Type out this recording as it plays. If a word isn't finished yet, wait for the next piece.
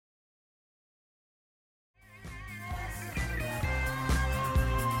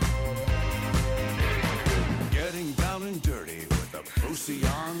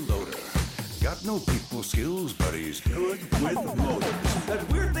Procyon loader. Got no people skills, but he's good with motors. That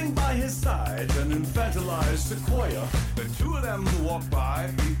weird thing by his side, an infantilized sequoia. The two of them walk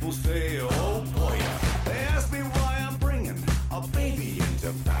by, people say, oh boy. They ask me why I'm bringing a baby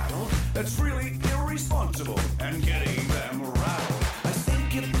into battle. That's really irresponsible and getting them rattled. I say,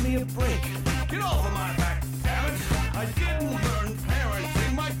 give me a break. Get off of my back, damn it. I didn't learn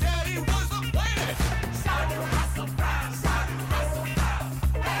parenting. My daddy was a planet. Sergeant Hustle Brown, Sergeant Hustle Brown.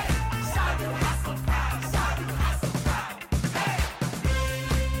 Hey, Sergeant Hustle Brown, Sergeant Hustle Brown.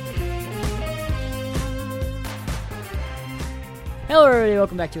 Hello everybody,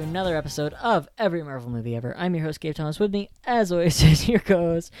 welcome back to another episode of Every Marvel Movie Ever. I'm your host, Gabe Thomas. With me, as always, is your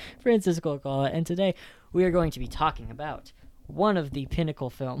co-host, Francisco Alcala, and today we are going to be talking about one of the pinnacle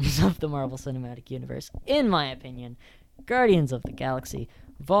films of the Marvel Cinematic Universe, in my opinion, Guardians of the Galaxy,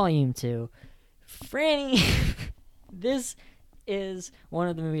 Volume 2. Franny, this is one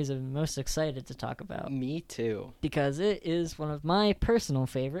of the movies I'm most excited to talk about. Me too. Because it is one of my personal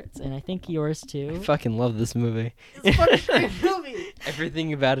favorites, and I think yours too. I fucking love this movie. It's a fucking great movie!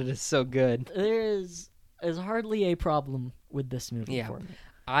 Everything about it is so good. There is hardly a problem with this movie for me.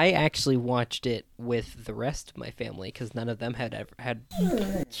 I actually watched it with the rest of my family because none of them had ever had.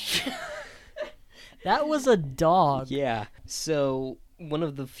 That was a dog. Yeah. So one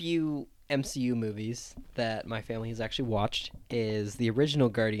of the few MCU movies that my family has actually watched is the original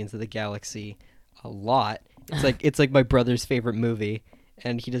Guardians of the Galaxy a lot. It's like my brother's favorite movie,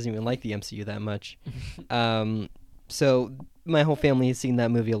 and he doesn't even like the MCU that much. So my whole family has seen that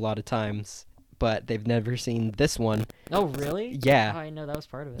movie a lot of times, but they've never seen this one. Oh, really? Yeah. Oh, I know that was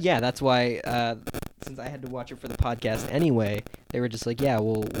part of it. Yeah, that's why, since I had to watch it for the podcast anyway, they were just like, yeah,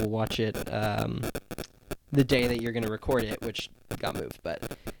 we'll watch it the day that you're going to record it, which got moved,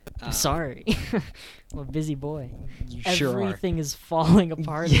 but... Sorry. I'm a busy boy. You sure are. Everything is falling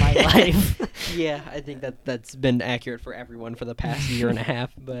apart in my life. Yeah, I think that's been accurate for everyone for the past year and a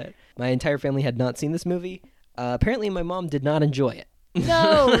half, but my entire family had not seen this movie. Apparently my mom did not enjoy it.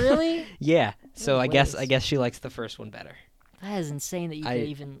 No, really? Yeah, so No I guess ways. she likes the first one better. That is insane that you could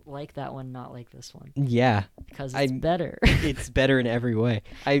even like that one, not like this one. Yeah. Because it's better. It's better in every way.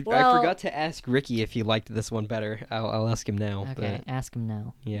 I Well- forgot to ask Ricky if he liked this one better. I'll ask him now. Okay, But ask him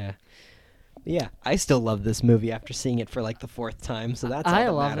now. yeah. Yeah, I still love this movie after seeing it for like the fourth time, so that's all I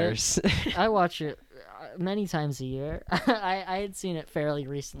that love it. matters. I watch it many times a year. I had seen it fairly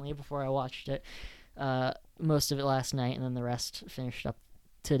recently before I watched it. Most of it last night, and then the rest finished up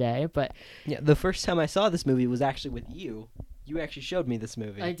today. But Yeah, the first time I saw this movie was actually with you. You actually showed me this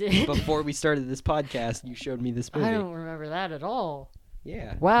movie. I did? Before we started this podcast, you showed me this movie. I don't remember that at all.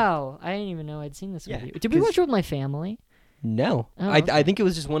 Yeah. Wow, I didn't even know I'd seen this Yeah, movie. Did we 'cause- watch it with my family? No. Oh, I okay. think it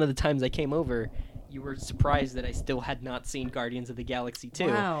was just one of the times I came over. You were surprised that I still had not seen Guardians of the Galaxy 2.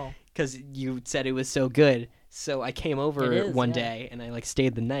 Wow. Because you said it was so good. So I came over It is, one yeah. day and I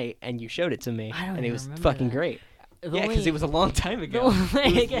stayed the night and you showed it to me. I don't and it even was remember fucking that. great. The Yeah, because only- it was a long time ago.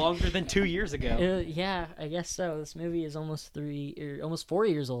 only- It was longer than 2 years ago. Yeah, I guess so. This movie is almost 4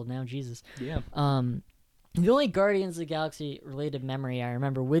 years old now. Jesus. Yeah. The only Guardians of the Galaxy related memory I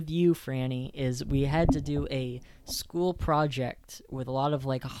remember with you, Franny, is we had to do a school project with a lot of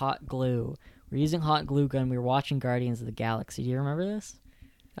like hot glue. We're using hot glue gun. We were watching Guardians of the Galaxy. Do you remember this?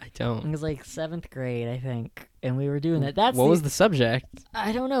 I It don't. was like 7th grade, I think, and we were doing that. That's What was the subject?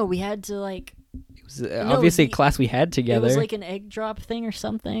 I don't know. We had to like. It was No, obviously the- a class we had together. It was like an egg drop thing or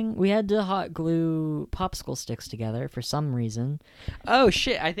something. We had to hot glue popsicle sticks together for some reason. Oh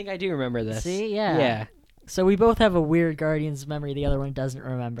shit! I think I do remember this. See? Yeah. Yeah. So we both have a weird Guardians memory the other one doesn't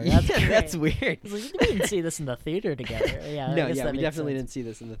remember. That's Yeah, great. that's weird. It's like, we didn't see this in the theater together. Yeah, I No, guess yeah, that we makes definitely sense. didn't see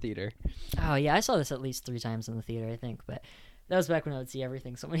this in the theater. Oh yeah, I saw this at least 3 times in the theater, I think, but that was back when I would see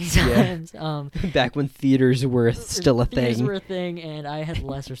everything so many Yeah. times. Back when theaters were still a Theaters thing. were a thing, and I had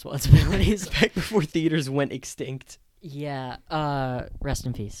less responsibilities. Back before theaters went extinct. Yeah, rest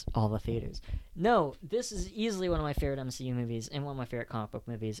in peace, all the theaters. No, this is easily one of my favorite MCU movies and one of my favorite comic book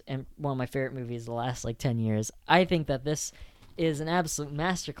movies and one of my favorite movies the last, 10 years. I think that this is an absolute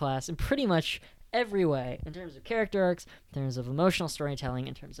masterclass in pretty much every way, in terms of character arcs, in terms of emotional storytelling,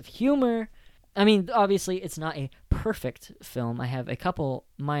 in terms of humor. I mean, obviously, it's not a perfect film. I have a couple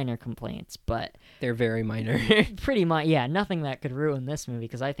minor complaints, but They're very minor. pretty much, yeah, nothing that could ruin this movie,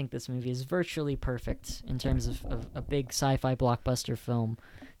 because I think this movie is virtually perfect in terms of a big sci-fi blockbuster film.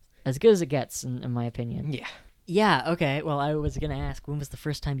 As good as it gets, in my opinion. Yeah. Yeah, okay, well, I was going to ask, when was the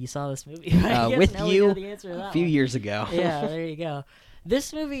first time you saw this movie? I guess with now we you know the answer to that a few one. years ago. Yeah, there you go.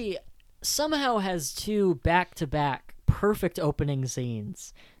 This movie somehow has 2 back-to-back perfect opening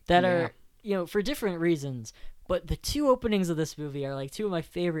scenes that Yeah. are, for different reasons, But the two openings of this movie are like two of my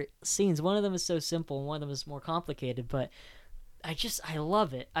favorite scenes. One of them is so simple, and one of them is more complicated, but I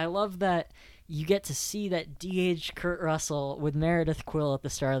love it. I love that you get to see that de-aged Kurt Russell with Meredith Quill at the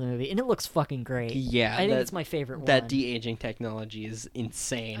start of the movie, and it looks fucking great. Yeah, I think it's my favorite one. That de-aging technology is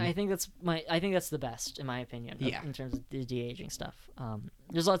insane. I think that's the best in my opinion. In terms of the de-aging stuff.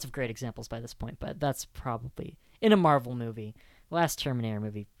 There's lots of great examples by this point, but that's probably in a Marvel movie. Last Terminator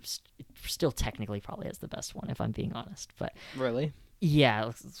movie still technically probably has the best one, if I'm being honest. But Really? yeah,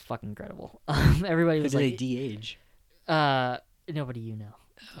 it's fucking incredible. Everybody Who was did they like, de-age? nobody you know.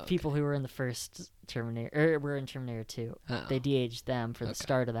 Okay. People who were in the first Terminator, or were in Terminator 2. Oh. They de-aged them for the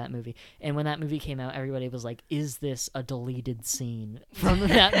start of that movie. And when that movie came out, everybody was like, is this a deleted scene from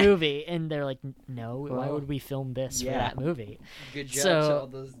that movie? And they're like, no, why would we film this for that movie? Good job So- to all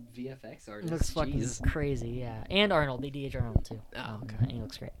those VFX artists. It looks fucking crazy, yeah. And Arnold, they de-aged Arnold too. Oh, okay. And he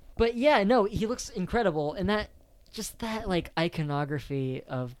looks great. But yeah, no, he looks incredible. And that like iconography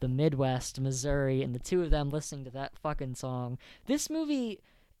of the Midwest, Missouri, and the two of them listening to that fucking song. This movie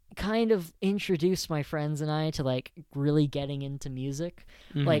kind of introduced my friends and I to like really getting into music.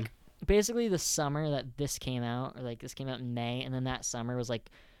 Mhm. Like basically the summer that this came out, or like this came out in May, and then that summer was like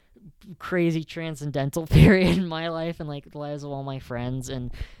crazy transcendental period in my life and like the lives of all my friends.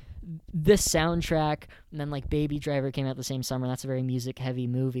 And this soundtrack, and then like Baby Driver came out the same summer. That's a very music heavy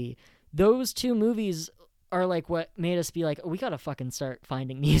movie. Those two movies are like what made us be like, oh, we gotta fucking start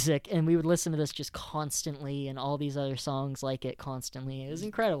finding music. And we would listen to this just constantly, and all these other songs like it constantly. It was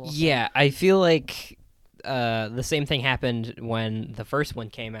incredible. Yeah, I feel like the same thing happened when the first one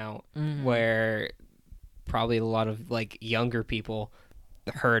came out, where probably a lot of like younger people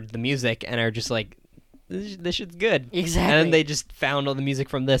heard the music and are just like, this shit's good. Exactly. And then they just found all the music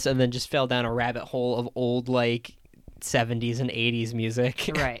from this and then just fell down a rabbit hole of old like 70s and 80s music.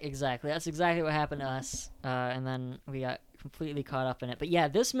 Right, exactly. That's exactly what happened to us. And then we got completely caught up in it. But yeah,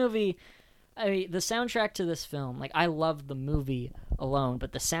 this movie, I mean, the soundtrack to this film, like, I love the movie alone,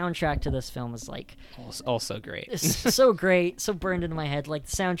 but the soundtrack to this film is, like, Also great. it's so great, so burned into my head. Like,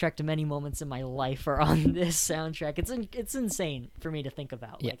 the soundtrack to many moments in my life are on this soundtrack. It's insane for me to think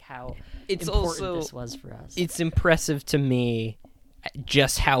about, like, how It's important also, this was for us. it's impressive to me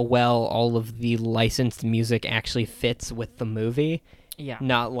just how well all of the licensed music actually fits with the movie. Yeah.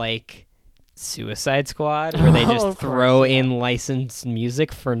 Not like Suicide Squad, where they just Of throw course, yeah. in licensed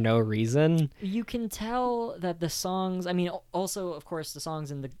music for no reason. You can tell that the songs, I mean, also, of course, the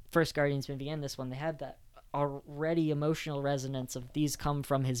songs in the first Guardians movie and this one, they had that already emotional resonance of these come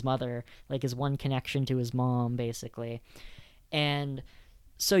from his mother, like his one connection to his mom, basically. And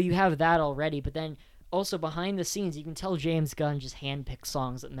so you have that already, but then also behind the scenes, you can tell James Gunn just handpicked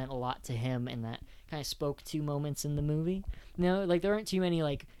songs that meant a lot to him and that kind of spoke to moments in the movie. You know, like there aren't too many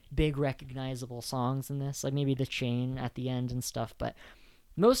like big recognizable songs in this, like maybe The Chain at the end and stuff, but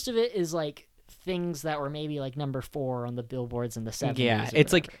most of it is like things that were maybe like number 4 on the billboards in the 70s. Yeah, or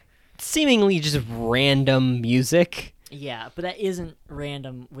it's like whatever. seemingly just random music. Yeah, but that isn't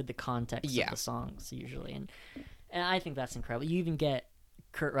random with the context Yeah. of the songs usually, and I think that's incredible. You even get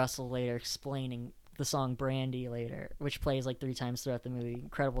Kurt Russell later explaining the song Brandy later, which plays like 3 times throughout the movie.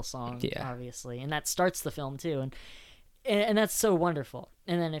 Incredible song, Yeah. obviously, and that starts the film too, and that's so wonderful.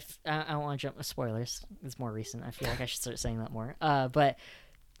 And then if I don't want to jump spoilers, it's more recent. I feel like I should start saying that more. But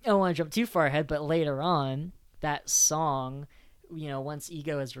I don't want to jump too far ahead. But later on, that song, you know, once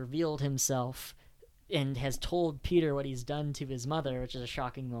Ego has revealed himself and has told Peter what he's done to his mother, which is a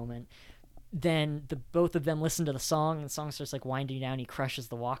shocking moment, then both of them listen to the song, and the song starts like winding down. He crushes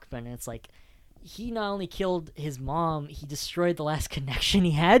the Walkman, and it's like he not only killed his mom, he destroyed the last connection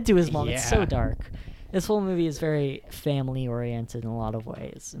he had to his mom. It's so Yeah. dark. This whole movie is very family oriented in a lot of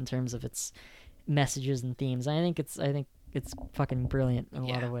ways in terms of its messages and themes. I think it's fucking brilliant in a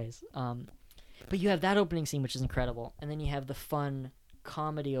lot Yeah. of ways. But you have that opening scene, which is incredible, and then you have the fun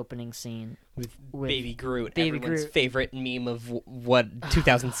comedy opening scene With with Baby Groot, Baby everyone's Groot. favorite meme of what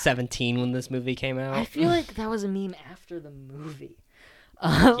 2017 when this movie came out. I feel like that was a meme after the movie.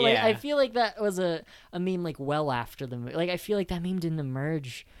 Like, Yeah. I feel like that was a meme like well after the movie. Like I feel like that meme didn't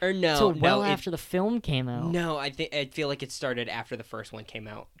emerge or no, till well no, after the film came out. No, I feel like it started after the first one came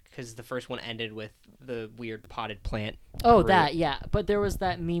out because the first one ended with the weird potted plant. Oh, Groot. that, yeah. But there was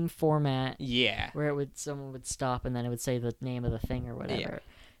that meme format Yeah. where someone would stop and then it would say the name of the thing or whatever. Yeah.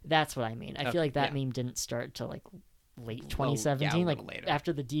 That's what I mean. I Okay, feel like that yeah. meme didn't start till like late Well, 2017, yeah, a like little later.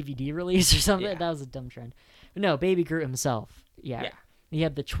 after the DVD release or something. Yeah. That was a dumb trend. But no, Baby Groot himself. Yeah. Yeah. You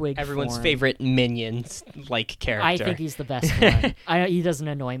have the twig Everyone's form. favorite Minions like character. I think he's the best one. He doesn't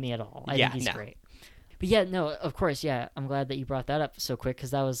annoy me at all. I Yeah, think he's no. great. But yeah, no, of course, yeah. I'm glad that you brought that up so quick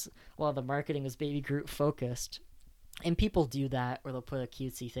because that was the marketing was Baby Groot focused. And people do that, or they'll put a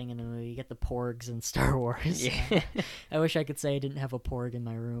cutesy thing in the movie. You get the porgs in Star Wars. Yeah. I wish I could say I didn't have a porg in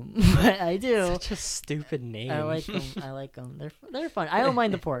my room, but I do. Such a stupid name. I like them. I like them. They're fun. I don't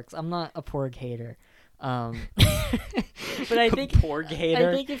mind the porgs. I'm not a porg hater. But I think Porg hater.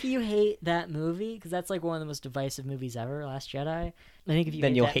 I think if you hate that movie, because that's like one of the most divisive movies ever, Last Jedi. I think if you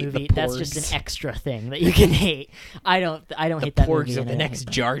Then hate you'll that hate the movie, that's just porgs. an extra thing that you can hate. I don't the hate that movie. porgs are and the I don't next hate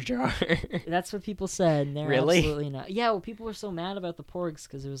them. Jar Jar. That's what people said. And they're Really? absolutely not. Yeah, well, people were so mad about the porgs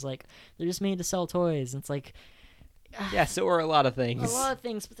because it was like they're just made to sell toys. And it's like Yeah, so are a lot of a things. lot of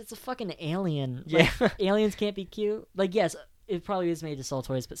things, but it's a fucking alien. Yeah. Like, aliens can't be cute. Like, yes, it probably is made to sell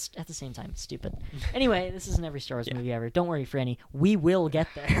toys, but at the same time, it's stupid. Anyway, this isn't every Star Wars movie ever. Don't worry, Franny. We will get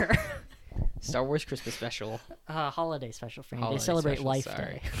there. Star Wars Christmas special. Holiday special, Franny. They Holiday celebrate special, Life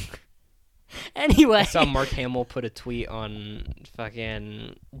sorry. Day. Anyway. I saw Mark Hamill put a tweet on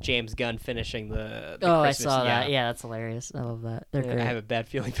fucking James Gunn finishing the Oh, Christmas. I saw that. Yeah, that's hilarious. I love that. They're I great. have a bad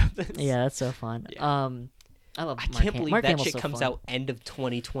feeling about this. Yeah, that's so fun. Yeah. I love. I Mark can't believe Mark that Hamill's shit so comes fun. out end of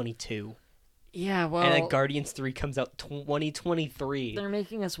 2022. Yeah, well, And then Guardians 3 comes out 2023. they're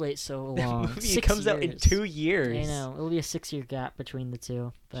making us wait so The long. movie 6 comes out in years. 2 years. I know it'll be a 6-year gap between the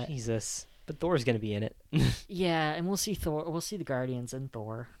two, but Jesus. But Thor's gonna be in it. yeah, and we'll see Thor. We'll see the Guardians and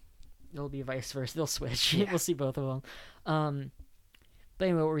Thor. It'll be vice versa. They'll switch. Yeah. We'll see both of them. But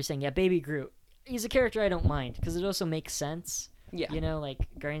anyway, what were we saying? Yeah, Baby Groot. He's a character I don't mind because it also makes sense. Yeah. You know, like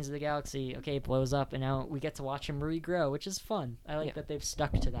Guardians of the Galaxy. Okay, it blows up, and now we get to watch him regrow, which is fun. I like Yeah. that they've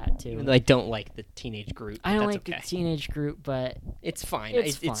stuck to that too. Even though I don't like the teenage Groot. I don't that's like okay. the teenage Groot, but It's fine.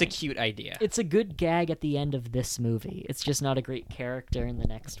 It's It's a fine. cute idea. it's a good gag at the end of this movie. It's just not a great character in the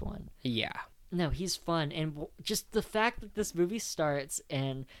next one. Yeah. No, he's fun, and just the fact that this movie starts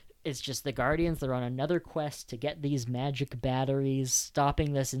and it's just the Guardians. They're on another quest to get these magic batteries,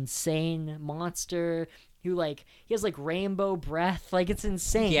 stopping this insane monster who he has rainbow breath. Like, it's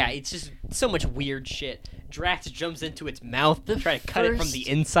insane. Yeah, it's just so much weird shit. Drax jumps into its mouth to The try to cut it from first- the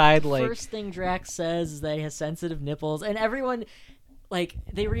inside. Like, First thing Drax says is that he has sensitive nipples, and everyone.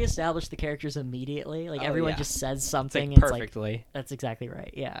 They reestablish the characters immediately. Oh, everyone yeah. just says it's something. like and perfectly. That's exactly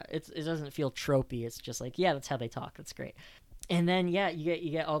right. Yeah, it doesn't feel tropey. It's just yeah, that's how they talk. That's great. And then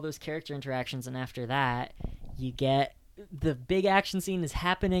you get all those character interactions, and after that, you get the big action scene is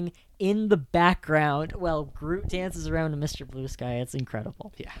happening in the background while Groot dances around to Mr. Blue Sky. It's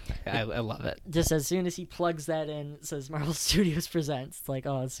incredible. Yeah, I love it. Just as soon as he plugs that in, it says Marvel Studios presents. It's like,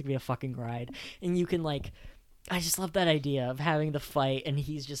 oh, this is gonna be a fucking ride, and you can I just love that idea of having the fight and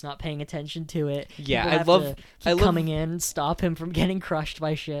he's just not paying attention to it. Yeah, People I have love- to keep I love- coming in, stop him from getting crushed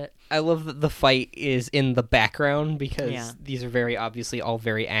by shit. I love that the fight is in the background because Yeah. these are very obviously all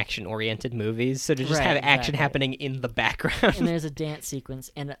very action-oriented movies. So to just Right, have action exactly. happening in the background. And there's a dance sequence,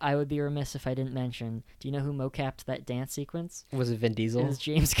 and I would be remiss if I didn't mention. Do you know who mocapped that dance sequence? Was it Vin It Diesel? was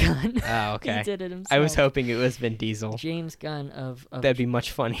James Gunn. Oh, okay. He did it himself. I was hoping it was Vin Diesel. James Gunn of That'd be much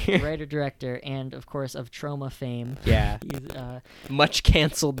funnier. writer director and of course of Trauma fame. Yeah. He's, Much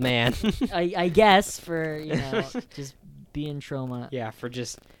canceled man. I guess for just being Trauma. Yeah, for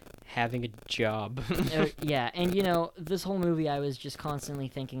just having a job. Yeah, and this whole movie I was just constantly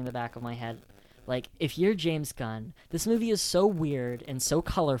thinking in the back of my head, if you're James Gunn, this movie is so weird and so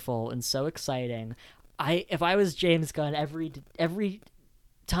colorful and so exciting. If I was James Gunn, every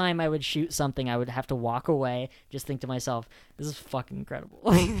time I would shoot something, I would have to walk away, just think to myself, this is fucking incredible.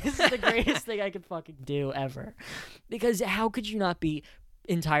 This is the greatest thing I could fucking do ever. Because how could you not be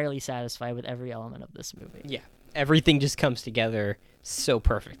entirely satisfied with every element of this movie? Yeah. Everything just comes together so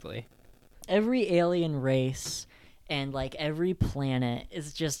perfectly. Every alien race and every planet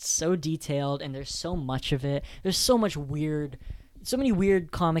is just so detailed, and there's so much of it. There's so many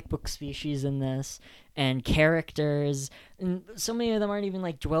weird comic book species in this, and characters, and so many of them aren't even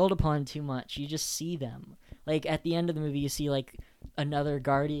dwelled upon too much. You just see them. At the end of the movie, you see another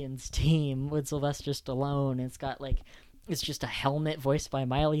Guardians team with Sylvester Stallone, and it's got it's just a helmet voiced by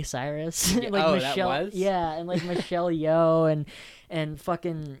Miley Cyrus. Yeah, that Michelle, was? yeah, and Michelle Yeoh and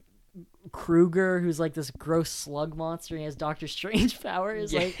fucking Kruger, who's this gross slug monster. And he has Doctor Strange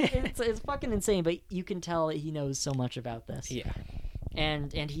powers. Yeah. It's fucking insane. But you can tell that he knows so much about this. Yeah.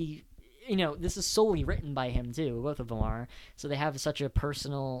 And he, this is solely written by him too. Both of them are. So they have such a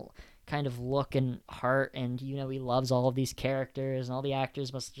personal kind of look and heart, and he loves all of these characters, and all the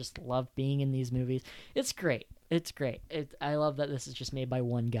actors must just love being in these movies. It's great. It's great. I love that this is just made by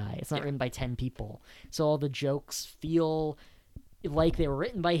one guy. It's not written by 10 people. So all the jokes feel like they were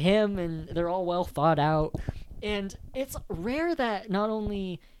written by him, and they're all well thought out. And it's rare that not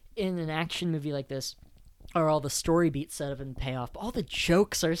only in an action movie like this, are all the story beats set up and pay off. All the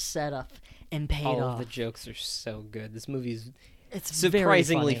jokes are set up and paid All off. of the jokes are so good. This movie's It's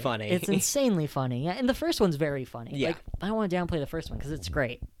surprisingly very funny. It's insanely funny. Yeah, and the first one's very funny. Yeah. Like, I don't want to downplay the first one because it's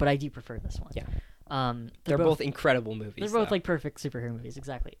great, but I do prefer this one. Yeah. They're both incredible movies. They're both though. like perfect superhero movies.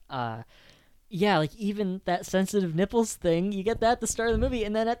 Exactly. Yeah, like even that sensitive nipples thing, you get that at the start of the movie,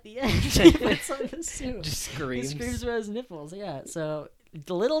 and then at the end, he puts on the suit. Just He screams. screams about his nipples. Yeah. So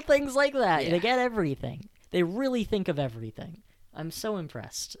the little things like that, Yeah. they get everything. They really think of everything. I'm so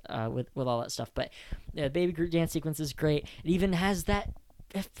impressed with all that stuff. But yeah, Baby Groot dance sequence is great. It even has that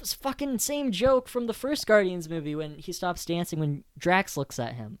fucking same joke from the first Guardians movie when he stops dancing when Drax looks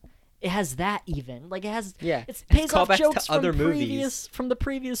at him. It has that even. Like, it has... Yeah. It pays off callbacks to jokes other movies. From the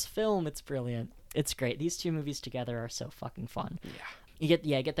previous film. It's brilliant. It's great. These two movies together are so fucking fun. Yeah. You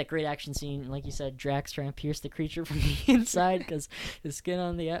get that great action scene, like you said, Drax trying to pierce the creature from the inside because the skin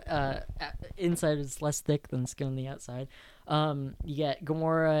on the inside is less thick than the skin on the outside. You get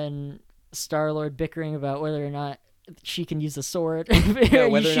Gamora and Star-Lord bickering about whether or not she can use a sword. Yeah,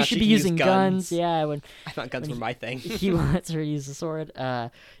 whether or she not should she be can use using guns. Yeah, when I thought guns were my thing. he wants her to use the sword.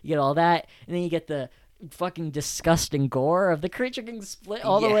 You get all that, and then you get the fucking disgusting gore of the creature getting split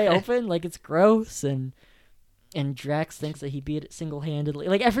all the way Yeah. open, like it's gross, and Drax thinks that he beat it single-handedly.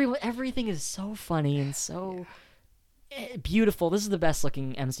 Like everything is so funny and so beautiful. This is the best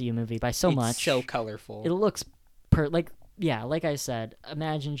looking MCU movie by so It's much. so colorful. It looks like I said,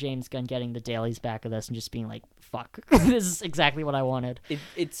 imagine James Gunn getting the dailies back of this and just being like, fuck, this is exactly what I wanted.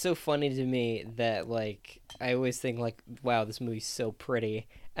 It's so funny to me that, like, I always think, like, wow, this movie's so pretty.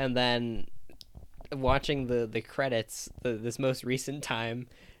 And then watching the credits, this most recent time,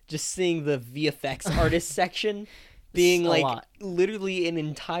 just seeing the VFX artist section being, A like, lot. literally an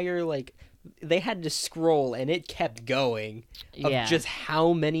entire, like, they had to scroll and it kept going of Yeah. just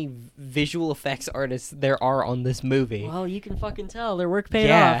how many visual effects artists there are on this movie. Well, you can fucking tell their work paid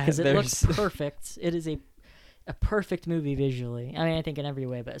Yeah, off because it looks there's- perfect. It is a perfect movie visually. I mean, I think in every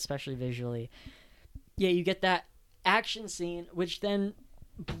way, but especially visually. Yeah, you get that action scene, which then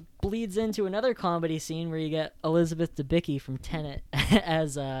bleeds into another comedy scene where you get Elizabeth Debicki from Tenet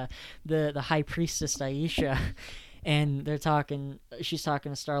as the high priestess Aisha. And she's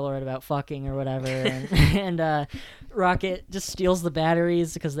talking to Star-Lord about fucking or whatever, and Rocket just steals the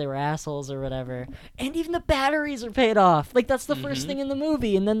batteries because they were assholes or whatever. And even the batteries are paid off. Like, that's the first thing in the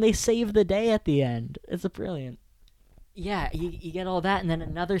movie, and then they save the day at the end. It's brilliant. Yeah, you get all that, and then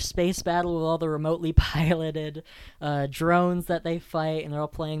another space battle with all the remotely piloted drones that they fight, and they're all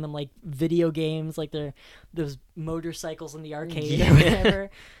playing them like video games, like they're those motorcycles in the arcade or whatever.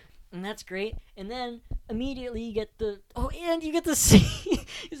 And that's great. And then immediately you get the scene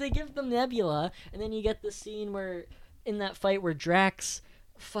is they give them Nebula, and then you get the scene where in that fight where Drax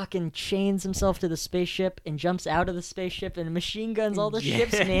fucking chains himself to the spaceship and jumps out of the spaceship and machine guns all the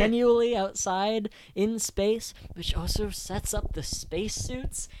ships manually outside in space, which also sets up the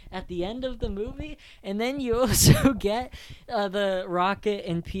spacesuits at the end of the movie. And then you also get the Rocket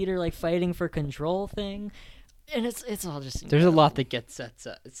and Peter like fighting for control thing. And it's all just There's a incredible. lot that gets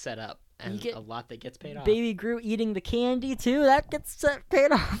set up, and get a lot that gets paid off. Baby Groot eating the candy too. That gets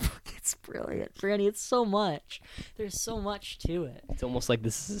paid off. It's brilliant, Franny. It's so much. There's so much to it. It's almost like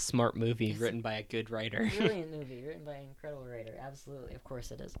this is a smart movie written by a good writer. Brilliant movie written by an incredible writer. Absolutely, of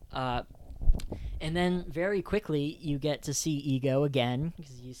course it is. And then very quickly you get to see Ego again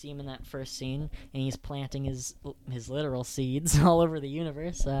because you see him in that first scene, and he's planting his literal seeds all over the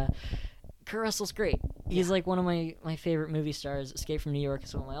universe. Kurt Russell's great. He's like one of my favorite movie stars. Escape from New York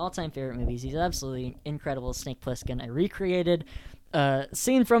is one of my all-time favorite movies. He's absolutely incredible as Snake Plissken. I recreated a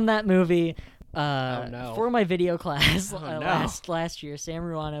scene from that movie for my video class last year. Sam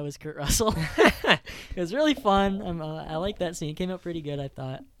Ruano was Kurt Russell. It was really fun. I like that scene. It came out pretty good, I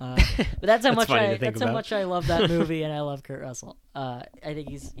thought. But that's how much I love that movie, and I love Kurt Russell. I think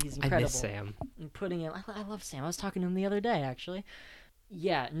he's incredible. I miss Sam. And putting him, I love Sam. I was talking to him the other day, actually.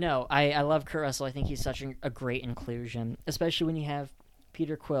 Yeah, no, I love Kurt Russell. I think he's such a great inclusion, especially when you have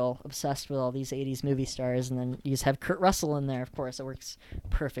Peter Quill obsessed with all these 80s movie stars, and then you just have Kurt Russell in there, of course. It works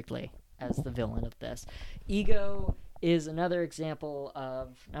perfectly as the villain of this. Ego is another example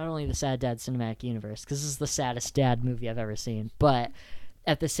of not only the Sad Dad cinematic universe, because this is the saddest dad movie I've ever seen, but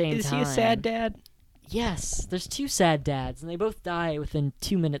at the same time... Is he a sad dad? Yes, there's two sad dads, and they both die within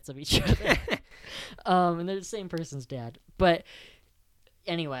 2 minutes of each other. And they're the same person's dad. But...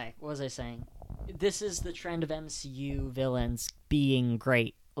 Anyway, what was I saying? This is the trend of MCU villains being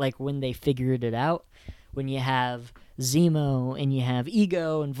great. Like when they figured it out, when you have Zemo and you have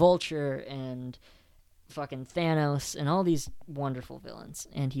Ego and Vulture and fucking Thanos and all these wonderful villains,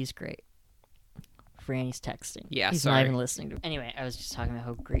 and he's great. Franny's texting. Yeah, he's sorry. not even listening to. Anyway, I was just talking about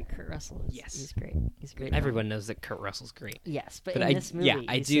how great Kurt Russell is. Yes. He's great. He's great. Everyone knows that Kurt Russell's great. Yes, but But in this movie,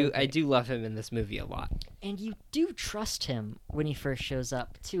 I he's do, so I great. do love him in this movie a lot. And you do trust him when he first shows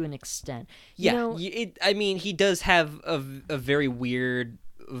up to an extent. Yeah, You know, I mean, he does have a very weird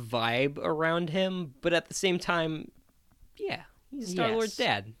vibe around him, but at the same time, yeah, he's Star-Lord's Yes.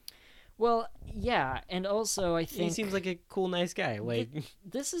 dad. well, yeah, and also I He think seems like a cool, nice guy. Like,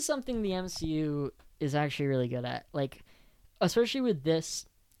 this is something the MCU is actually really good at. Like, especially with this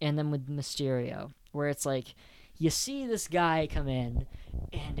and then with Mysterio, where it's like you see this guy come in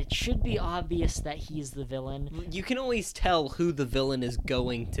and it should be obvious that he's the villain, you can always tell who the villain is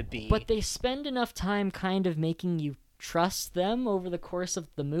going to be. but they spend enough time kind of making you trust them over the course of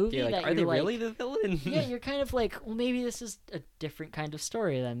the movie you're like, that are you're they like, really the villain? yeah, you're kind of like, well, maybe this is a different kind of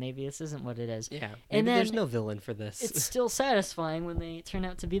story then. Maybe this isn't what it is. Yeah, maybe And there's then no villain for this. It's still satisfying when they turn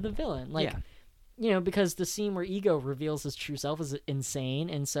out to be the villain. Like, yeah. you know, because the scene where Ego reveals his true self is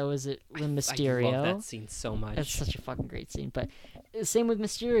insane, and so is it with I Mysterio. love that scene so much. That's such a fucking great scene. But same with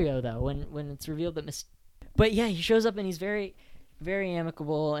Mysterio, though, when it's revealed that But yeah, he shows up and he's very, very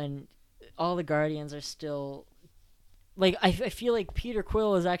amicable, and all the Guardians are still... Like, I feel like Peter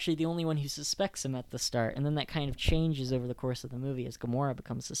Quill is actually the only one who suspects him at the start, and then that kind of changes over the course of the movie as Gamora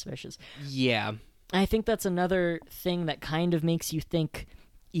becomes suspicious. Yeah. I think that's another thing that kind of makes you think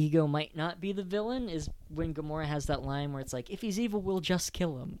Ego might not be the villain, is when Gamora has that line where it's like, if he's evil, we'll just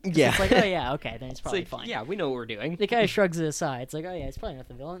kill him. 'Cause Yeah. It's like, oh yeah, okay, then it's It's probably like, fine. yeah, we know what we're doing. They kind of shrugs it aside. It's like, oh yeah, he's probably not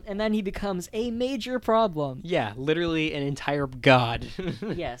the villain. And then he becomes a major problem. Yeah, literally an entire god.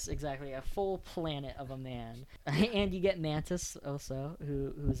 Yes, exactly. A full planet of a man. And you get Mantis also,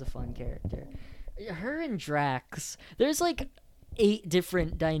 who's a fun character. Her and Drax, there's like 8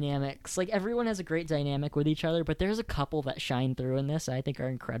 different dynamics. Like, everyone has a great dynamic with each other, but there's a couple that shine through in this I think are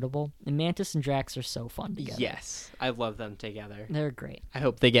incredible. And Mantis and Drax are so fun together. Yes, I love them together. They're great. I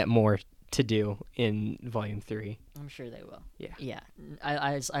hope they get more to do in Volume 3. I'm sure they will. Yeah. Yeah.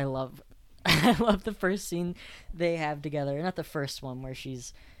 I love I love the first scene they have together. Not the first one where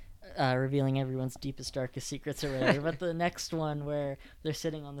she's revealing everyone's deepest, darkest secrets or whatever, but the next one where they're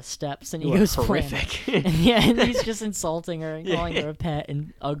sitting on the steps and he goes horrific. and he's just insulting her and calling her a pet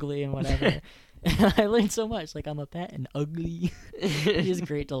and ugly and whatever. I learned so much. Like, I'm a pet and ugly. She has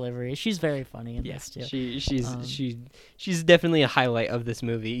great delivery. She's very funny in this too. She's definitely a highlight of this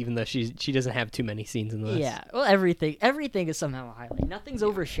movie, even though she doesn't have too many scenes in this. Yeah. Well, everything is somehow a highlight. Nothing's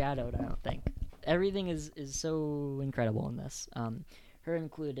overshadowed, I don't think. Everything is so incredible in this. Her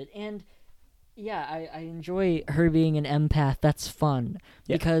included. And yeah, I enjoy her being an empath. That's fun.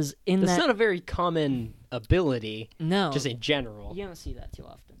 Yeah. Because in That's that... not a very common ability, No. just in general. You don't see that too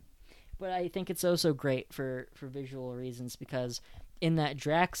often. But I think it's also great for visual reasons, because in that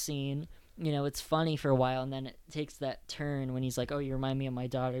Drax scene, you know, it's funny for a while, and then it takes that turn when he's like, oh, you remind me of my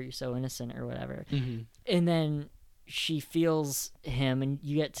daughter, you're so innocent, or whatever. Mm-hmm. And then she feels him, and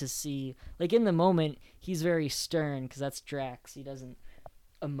you get to see, like, in the moment, he's very stern, because that's Drax. He doesn't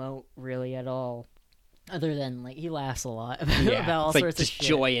emote really at all, other than, like, he laughs a lot about all it's like sorts just of shit.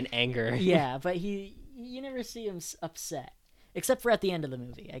 joy and anger. Yeah, but you never see him upset, except for at the end of the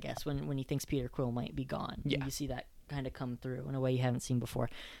movie, I guess, when he thinks Peter Quill might be gone. Yeah. And you see that kind of come through in a way you haven't seen before.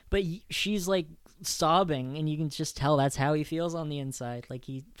 But she's like sobbing, and you can just tell that's how he feels on the inside. Like,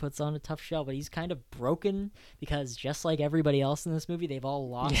 he puts on a tough show, but he's kind of broken, because just like everybody else in this movie, they've all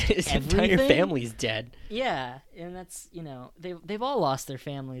lost His everything. entire family's dead. Yeah, and that's, you know, they've all lost their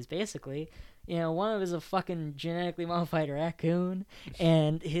families, basically. You know, one of them is a fucking genetically modified raccoon,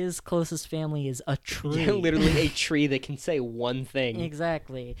 and his closest family is a tree. Yeah, literally a tree that can say one thing.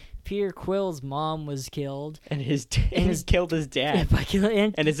 Exactly. Peter Quill's mom was killed. And he killed his dad.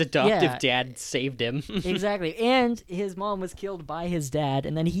 And his adoptive dad saved him. Exactly. And his mom was killed by his dad,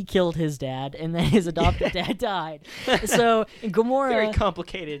 and then he killed his dad, and then his adoptive dad died. So, Gamora... Very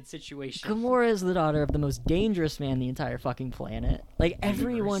complicated situation. Gamora is the daughter of the most dangerous man on the entire fucking planet. Like,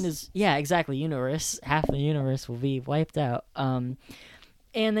 everyone is... Yeah, exactly. Universe. Half the universe will be wiped out. And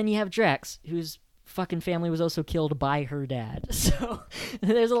then you have Drax, whose fucking family was also killed by her dad. So,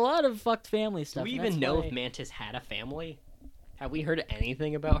 there's a lot of fucked family stuff. Do we even know if Mantis had a family? Have we heard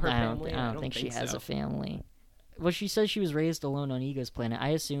anything about her family? I don't think she has a family. Well, she says she was raised alone on Ego's planet. I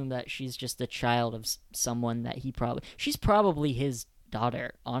assume that she's just the child of someone that he probably... She's probably his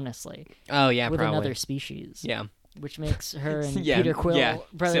daughter, honestly. Oh, yeah, with probably. another species. Yeah. Which makes her and Yeah, Peter Quill yeah,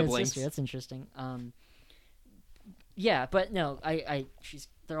 brother siblings. and sister. That's interesting. Yeah, but no,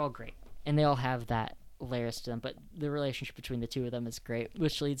 they're all great, and they all have that layers to them. But the relationship between the two of them is great,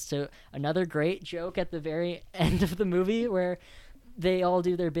 which leads to another great joke at the very end of the movie where they all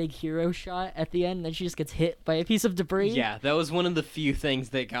do their big hero shot at the end, and then she just gets hit by a piece of debris. Yeah, that was one of the few things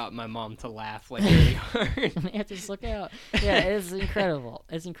that got my mom to laugh like really hard. You have to just look out. Yeah, it's incredible.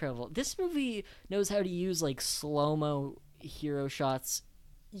 It's incredible. This movie knows how to use like slow-mo hero shots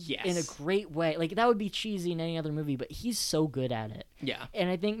Yes. in a great way. Like that would be cheesy in any other movie, but he's so good at it. Yeah. And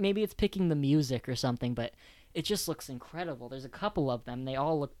I think maybe it's picking the music or something, but it just looks incredible. There's a couple of them. They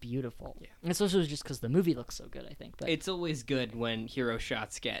all look beautiful. Yeah. And it's also just because the movie looks so good, I think. But It's always good when hero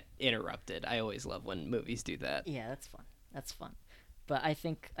shots get interrupted. I always love when movies do that. yeah, that's fun. That's fun. But I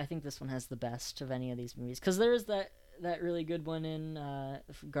think this one has the best of any of these movies because there is that really good one in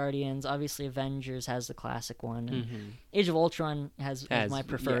Guardians. Obviously, Avengers has the classic one. And Age of Ultron has my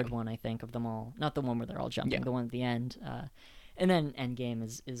preferred one, I think, of them all. Not the one where they're all jumping, the one at the end. And then Endgame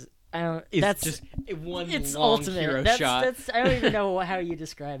is I don't. It's that's just one it's long ultimate. hero That's, shot. That's I don't even know how you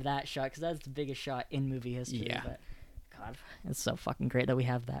describe that shot because that's the biggest shot in movie history. Yeah. But God, it's so fucking great that we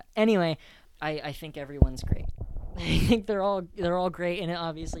have that. Anyway, I think everyone's great. I think they're all great, and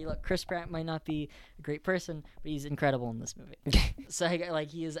obviously, look, Chris Pratt might not be a great person, but he's incredible in this movie. So like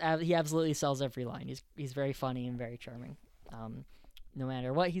he absolutely sells every line. He's very funny and very charming. No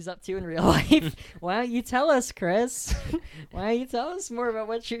matter what he's up to in real life. Why don't you tell us, Chris? Why don't you tell us more about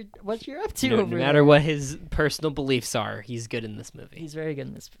what you're up to No over matter there? what his personal beliefs are, he's good in this movie. He's very good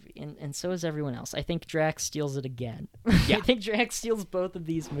in this movie, and so is everyone else. I think Drax steals it again. Yeah. I think Drax steals both of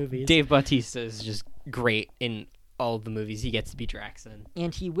these movies. Dave Bautista is just great in all of the movies he gets to be Drax in.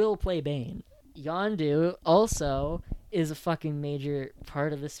 And he will play Bane. Yondu also is a fucking major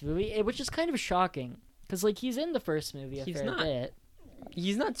part of this movie, which is kind of shocking because like he's in the first movie a He's fair not. bit.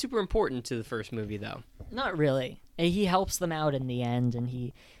 He's not super important to the first movie, though. Not really. He helps them out in the end, and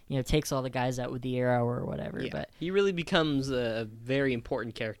he takes all the guys out with the arrow or whatever. Yeah. But He really becomes a very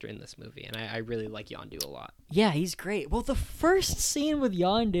important character in this movie, and I really like Yondu a lot. yeah, he's great. Well, the first scene with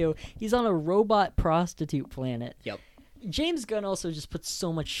Yondu, he's on a robot prostitute planet. Yep. James Gunn also just puts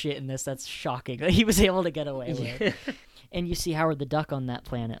so much shit in this that's shocking that he was able to get away with. And you see Howard the Duck on that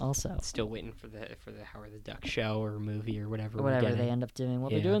planet also. Still waiting for the Howard the Duck show or movie or whatever. Or we're whatever getting. they end up doing.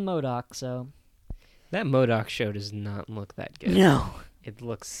 Well, Yeah. they're doing MODOK, so... That MODOK show does not look that good. No. It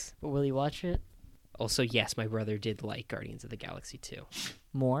looks... But will you watch it? Also, yes, my brother did like Guardians of the Galaxy too.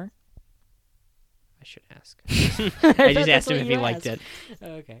 More? I should ask. I just asked him if he liked it. it.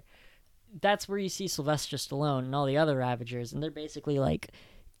 Okay. That's where you see Sylvester Stallone and all the other Ravagers, and they're basically like,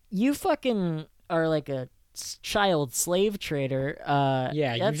 you fucking are like a child slave trader.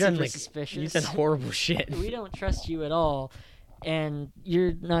 Yeah, that's you've done super like suspicious. you've done horrible shit. We don't trust you at all, and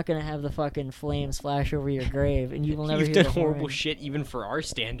you're not gonna have the fucking flames flash over your grave, and you will never You've hear done the horrible horn. shit even for our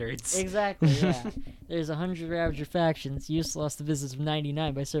standards. Exactly, yeah. There's 100 Ravager factions. You just lost the business of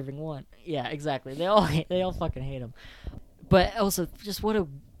 99 by serving one. Yeah, exactly. They all fucking hate him. But also, just what a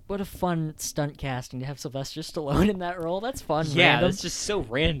fun stunt casting to have Sylvester Stallone in that role. That's fun. Yeah, random. that's just so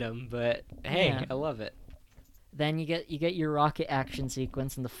random, but hey, Yeah. I love it. Then you get your rocket action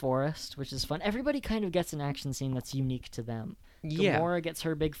sequence in the forest, which is fun. Everybody kind of gets an action scene that's unique to them. Yeah. Gamora gets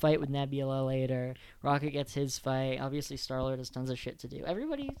her big fight with Nebula later. Rocket gets his fight. Obviously, Star-Lord has tons of shit to do.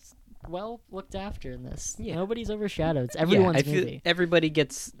 Everybody's well looked after in this. Yeah. Nobody's overshadowed. It's everyone's I feel movie. everybody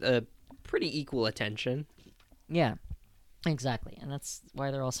gets pretty equal attention. Yeah, exactly. And that's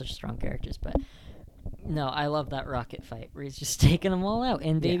why they're all such strong characters. But no, I love that Rocket fight where he's just taking them all out.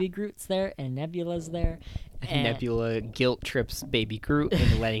 And Baby Groot's there, and Nebula's there. And Nebula guilt trips Baby Groot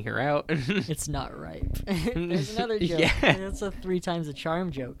into letting her out. it's not right. There's another joke. Yeah. It's a 3 times a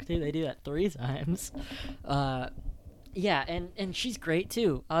charm joke, too. They do that 3 times. Yeah, and she's great,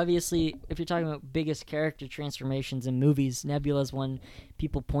 too. Obviously, if you're talking about biggest character transformations in movies, Nebula's one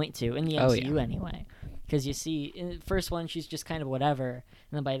people point to, in the MCU anyway. Because you see, in the first one, she's just kind of whatever.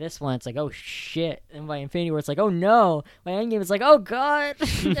 And then by this one, it's like, oh, shit. And by Infinity War, it's like, oh, no. By Endgame, it's like, oh, God.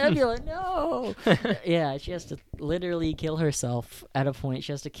 Nebula, no. Yeah, she has to literally kill herself at a point.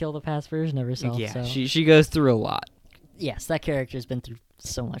 She has to kill the past version of herself. Yeah, so. she goes through a lot. Yes, that character's been through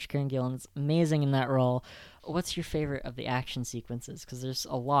so much. Karen Gillan's amazing in that role. What's your favorite of the action sequences? Because there's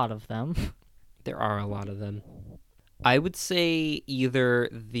a lot of them. There are a lot of them. I would say either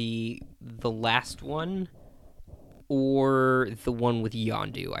the last one or the one with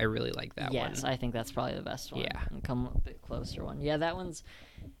Yondu. I really like that one. Yes, I think that's probably the best one. Yeah. And come a bit closer one. Yeah,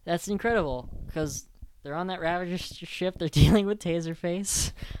 that's incredible because they're on that Ravager ship. They're dealing with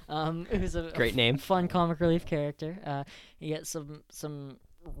Taserface, who's a Great name. fun comic relief character. You get some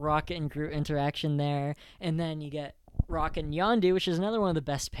Rocket and Groot interaction there, and then you get Rocket and Yondu, which is another one of the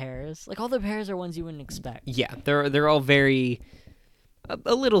best pairs. Like all the pairs are ones you wouldn't expect. Yeah, they're all very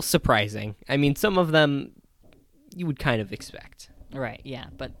a little surprising. I mean, some of them you would kind of expect. Right, yeah,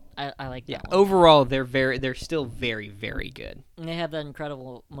 but I like that Yeah, one. overall they're still very, very good. And they have that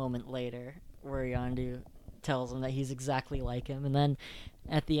incredible moment later where Yondu tells him that he's exactly like him, and then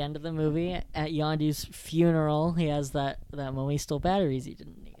at the end of the movie, at Yondu's funeral, he has that moment. He stole batteries he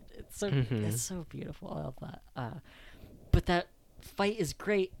didn't need. It's so beautiful. I love that. But that fight is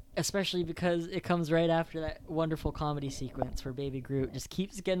great, especially because it comes right after that wonderful comedy sequence where Baby Groot just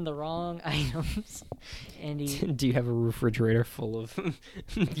keeps getting the wrong items, and Do you have a refrigerator full of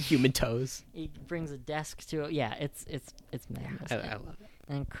human toes? he brings a desk to it. Yeah, it's madness. I love it.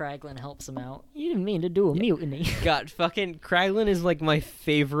 And Kraglin helps him out. You didn't mean to do a mutiny. God, fucking Kraglin is like my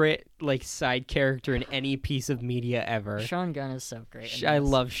favorite like side character in any piece of media ever. Sean Gunn is so great. I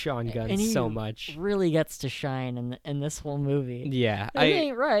love Sean Gunn and he so much. Really gets to shine in this whole movie. Yeah, It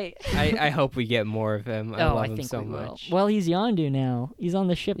ain't right. I hope we get more of him. I love him so we will. much. Well, he's Yondu now. He's on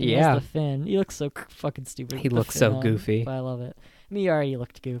the ship and he Yeah. has the fin. He looks so fucking stupid. He with the looks fin so on, goofy. But I love it. Me already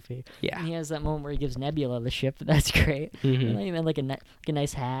looked goofy. Yeah. And he has that moment where he gives Nebula the ship. That's great. Mhm. And then he made like a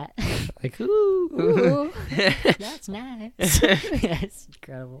nice hat. Like ooh, Ooh, that's nice. Yeah, it's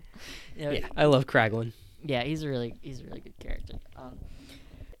incredible. You know, yeah, I love Kraglin. Yeah, he's a really good character.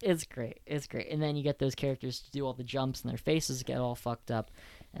 It's great. It's great. And then you get those characters to do all the jumps and their faces get all fucked up,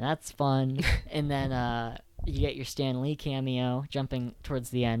 and that's fun. And then you get your Stan Lee cameo jumping towards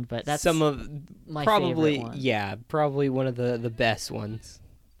the end, but that's some of my probably favorite one. yeah, probably one of the best ones.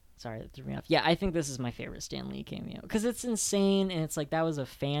 Sorry, that threw me off. Yeah, I think this is my favorite Stan Lee cameo because it's insane, and it's like that was a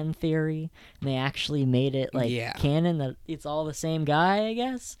fan theory, and they actually made it like Yeah. canon that it's all the same guy, I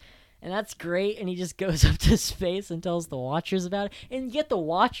guess. And that's great, and he just goes up to space and tells the Watchers about it. And you get the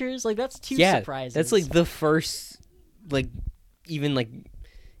Watchers, like that's two surprises. That's like the first like even like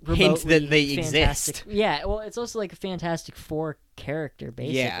hint that they exist. Yeah, well, it's also like a Fantastic Four character,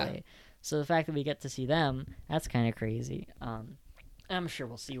 basically. Yeah. So the fact that we get to see them, that's kind of crazy. I'm sure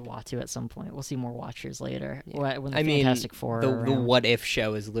we'll see Watu at some point. We'll see more Watchers later. Yeah. When the I mean, Fantastic Four are the around. What If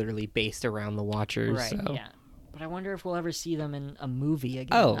show is literally based around the Watchers. Right, so. yeah. But I wonder if we'll ever see them in a movie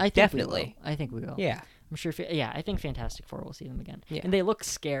again. Oh, I think definitely. I think we will. Yeah, I'm sure. I think Fantastic Four will see them again. Yeah. And they look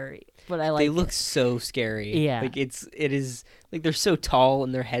scary, but I like. they look it. so scary. Yeah. like it is like they're so tall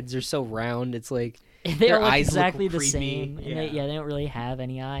and their heads are so round. It's like They their all look eyes look exactly the creepy. same. And they Yeah. don't really have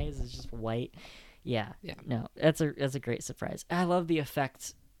any eyes. It's just white. Yeah. Yeah. No, that's a great surprise. I love the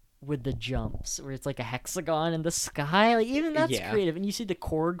effect with the jumps where it's like a hexagon in the sky. Like even that's Yeah. creative. And you see the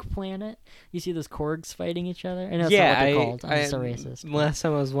Korg planet. You see those Korgs fighting each other. I know that's yeah, not what they're called. I'm so racist. but- Last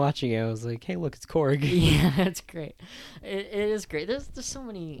time I was watching it, I was like, "Hey, look, it's Korg." Yeah, that's great. It is great. There's so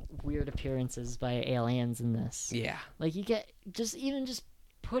many weird appearances by aliens in this. Yeah, Like you get just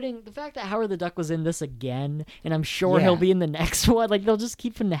putting the fact that Howard the Duck was in this again, and I'm sure he'll Yeah. be in the next one. Like they'll just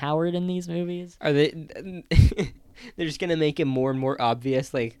keep putting Howard in these movies. are they? They're just gonna make it more and more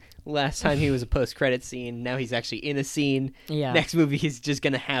obvious. Like last time he was a post-credit scene, now he's actually in a scene. Yeah. Next movie, he's just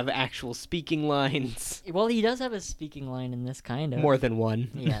gonna have actual speaking lines, Well, he does have a speaking line in this kind of. more than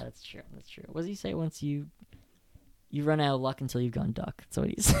one. Yeah, that's true. That's true. What does he say once you run out of luck until you've gone duck? That's what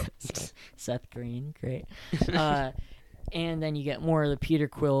he says. Seth Green, great. And then you get more of the Peter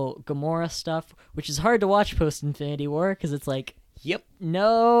Quill Gamora stuff, which is hard to watch post Infinity War because it's like, Yep.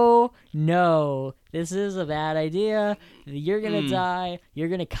 no, this is a bad idea. You're gonna die. You're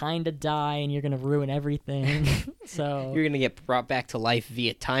gonna kind of die, and you're gonna ruin everything. So You're gonna get brought back to life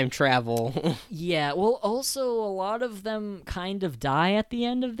via time travel. yeah. Well, also a lot of them kind of die at the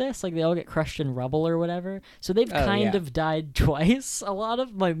end of this. Like they all get crushed in rubble or whatever. So they've Oh, kind yeah. of died twice. A lot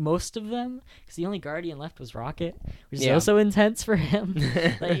of most of them, because the only Guardian left was Rocket, which is Yeah. also intense for him.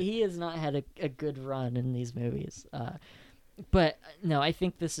 Like he has not had a good run in these movies. But no, I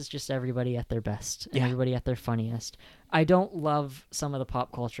think this is just everybody at their best and Yeah. everybody at their funniest. I don't love some of the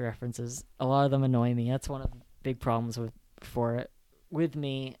pop culture references. A lot of them annoy me. That's one of the big problems with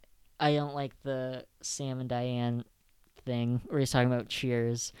me. I don't like the Sam and Diane thing where he's talking about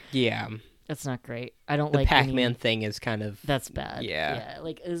Cheers. Yeah, That's not great. I don't the like any- Pac-Man thing is kind of That's bad. Yeah.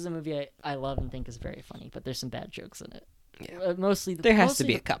 Like this is a movie I love and think is very funny, but there's some bad jokes in it. Yeah. Mostly there has to mostly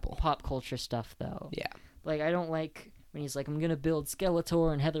be a the couple. pop culture stuff though. Yeah, Like I don't like when he's like, I'm gonna build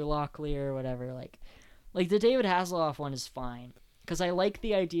Skeletor and Heather Locklear or whatever. Like the David Hasselhoff one is fine because I like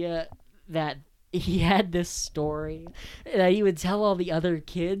the idea that he had this story that he would tell all the other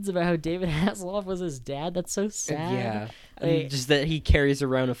kids about how David Hasselhoff was his dad. That's so sad. yeah. Like- And just that he carries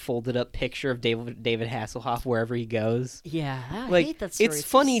around a folded up picture of David Hasselhoff wherever he goes. Yeah, I Like hate that story. it's so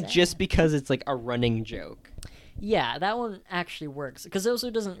funny sad. just because it's like a running joke. Yeah, that one actually works because it also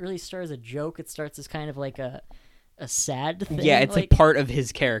doesn't really start as a joke. It starts as kind of like a a sad thing. Yeah, it's like, a part of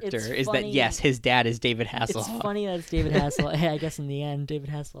his character it's is that funny- yes, his dad is David Hasselhoff. It's funny that it's David Hasselhoff. Hey, I guess in the end, David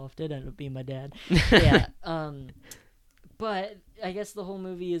Hasselhoff did end up being my dad. Yeah. But I guess the whole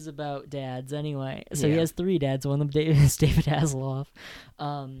movie is about dads anyway. So he Yeah. has 3 dads. One of them is David Hasselhoff.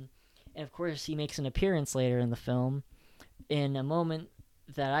 And of course, he makes an appearance later in the film in a moment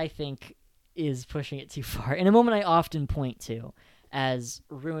that I think is pushing it too far. In a moment I often point to as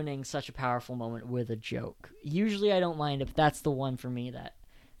ruining such a powerful moment with a joke. Usually I don't mind if that's the one for me that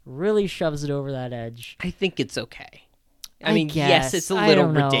really shoves it over that edge. I think it's okay. I I mean, yes, guess. it's a I little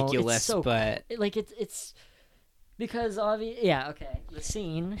don't know. It's ridiculous, so- but Like it's because yeah, okay. The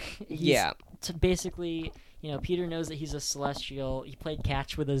scene, he's yeah. basically, Peter knows that he's a celestial. He played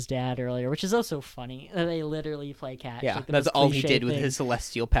catch with his dad earlier, which is also funny. They literally play catch. Yeah, like the that's most all he cliche did with thing his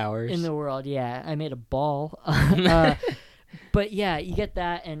celestial powers. in the world. Yeah, I made a ball. But yeah, you get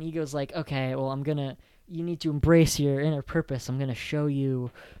that, and Ego's like, okay, well, you need to embrace your inner purpose. I'm gonna show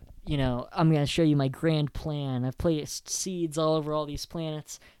you. I'm going to show you my grand plan. I've placed seeds all over all these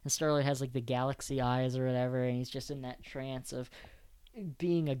planets. And Star-Lord has, like, the galaxy eyes or whatever, and he's just in that trance of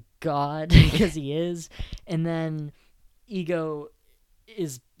being a god, because he is. And then Ego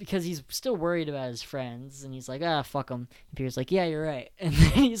is, because he's still worried about his friends, and he's like, fuck them. And Peter's like, yeah, you're right. And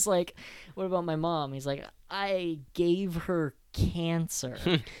then he's like, what about my mom? He's like, I gave her cancer.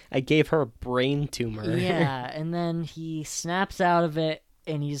 I gave her a brain tumor. Yeah, and then he snaps out of it,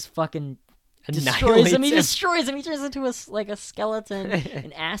 and he's fucking destroys Annihilates him. He him. destroys him. He turns into a skeleton,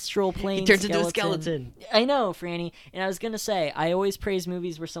 an astral plane. He turns into a skeleton. I know, Franny. And I was gonna say, I always praise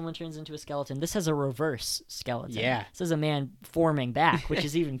movies where someone turns into a skeleton. This has a reverse skeleton. Yeah. This is a man forming back, which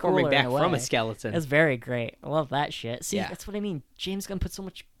is even cooler Forming back in a way. from a skeleton. That's very great. I love that shit. See, Yeah. that's what I mean. James Gunn put so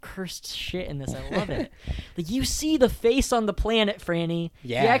much cursed shit in this. I love it. Like, you see the face on the planet, Franny.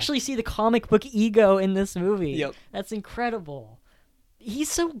 Yeah. You actually see the comic book Ego in this movie. Yep. That's incredible.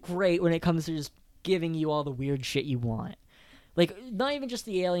 He's so great when it comes to just giving you all the weird shit you want. Like, not even just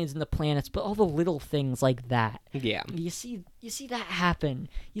the aliens and the planets, but all the little things like that. Yeah. You see that happen.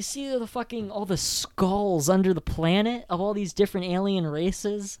 You see all the skulls under the planet of all these different alien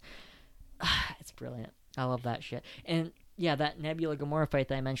races. It's brilliant. I love that shit. And yeah, that Nebula Gamora fight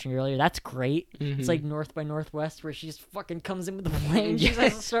that I mentioned earlier, that's great. It's like North by Northwest, where she just fucking comes in with the plane. She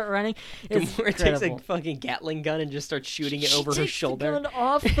has to start running. It's Gamora takes incredible. a fucking Gatling gun and just starts shooting it over She her takes shoulder. The gun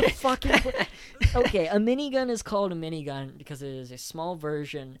off the fucking. Okay, a minigun is called a minigun because it is a small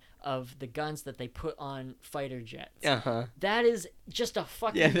version of the guns that they put on fighter jets. Uh-huh. That is just a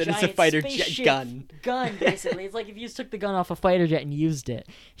fucking Yeah, that is a giant fighter jet spaceship gun. Gun, basically. It's like if you just took the gun off a fighter jet and used it.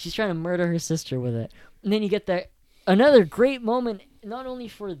 She's trying to murder her sister with it. And then you get another great moment, not only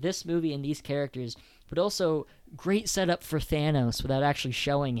for this movie and these characters, but also great setup for Thanos without actually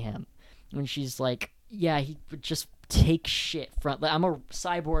showing him. When she's like, yeah, he would just take shit from. Like, I'm a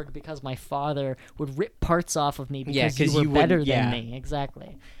cyborg because my father would rip parts off of me because 'cause you you were better wouldn't- than yeah. me.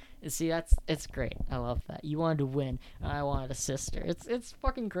 Exactly. See, it's great. I love that. You wanted to win, and I wanted a sister. It's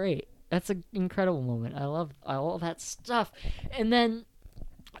fucking great. That's an incredible moment. I love all that stuff. And then,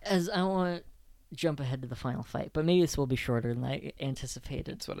 as I don't want to jump ahead to the final fight, but maybe this will be shorter than I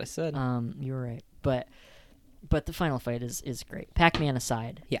anticipated. That's what I said. You were right, but the final fight is great. Pac-Man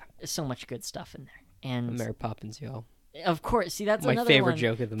aside, Yeah. there's so much good stuff in there, and Mary Poppins, y'all. of course, see that's My another favorite one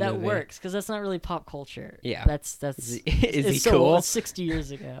joke of the that movie. works because that's not really pop culture. Yeah. that's Is he it's so cool? old, 60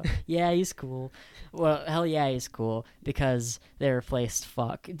 years ago. Yeah, he's cool. Well, hell yeah, he's cool because they replaced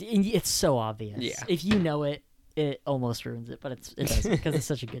fuck. It's so obvious. Yeah. If you know it, it almost ruins it, but it doesn't because it's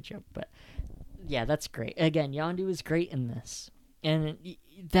such a good joke. But yeah, that's great. Again, Yondu is great in this, and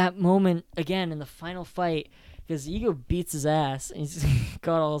that moment again in the final fight. Because Ego beats his ass, and he's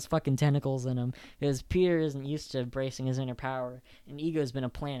got all his fucking tentacles in him. Because Peter isn't used to embracing his inner power, and Ego's been a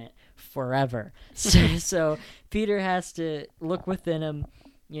planet forever. So Peter has to look within him.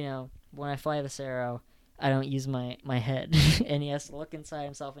 When I fly this arrow, I don't use my head. And he has to look inside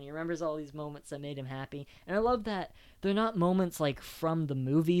himself, and he remembers all these moments that made him happy. And I love that they're not moments like from the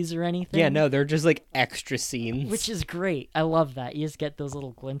movies or anything. Yeah, no, they're just like extra scenes. Which is great. I love that. You just get those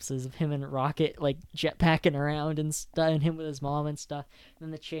little glimpses of him and Rocket like jetpacking around and stuff, and him with his mom and stuff. And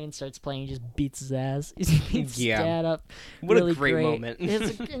then the chain starts playing. He just beats his ass. He beats his Yeah. dad up. What a really great moment.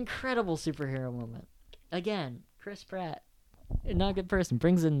 It's an incredible superhero moment. Again, Chris Pratt, not a good person,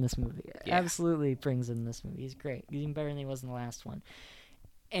 brings in this movie. Yeah. Absolutely brings in this movie. He's great. He's even better than he was in the last one.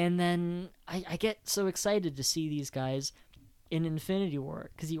 And then I get so excited to see these guys in Infinity War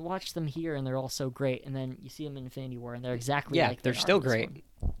because you watch them here and they're all so great, and then you see them in Infinity War and they're exactly Yeah, like they're they are still in this great.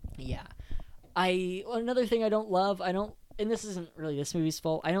 one. Yeah. Another thing I don't love, and this isn't really this movie's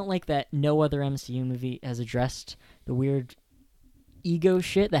fault. I don't like that no other MCU movie has addressed the weird ego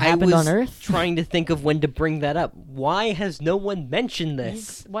shit that happened on Earth. Trying to think of when to bring that up. Why has no one mentioned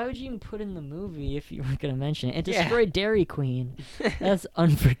this? Why would you even put in the movie if you weren't going to mention it? It Yeah. destroyed Dairy Queen. That's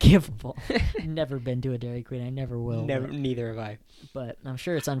unforgivable. Never been to a Dairy Queen. I never will. Neither have I. But I'm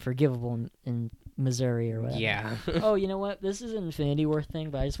sure it's unforgivable in Missouri or whatever. Yeah. Oh, you know what? This is an Infinity War thing,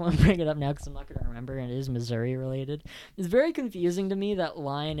 but I just want to bring it up now because I'm not going to remember, and it is Missouri related. It's very confusing to me, that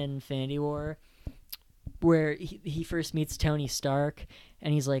line in Infinity War where he first meets Tony Stark,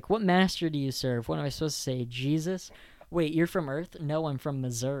 and he's like, "What master do you serve?" What am I supposed to say? Jesus? Wait, you're from Earth? No, I'm from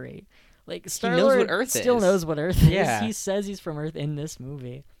Missouri. Like, Star-Lord what Earth still is. knows what Earth Yeah. is. He says he's from Earth in this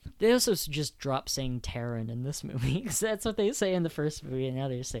movie. They also just drop saying Terran in this movie, 'cause that's what they say in the first movie, and now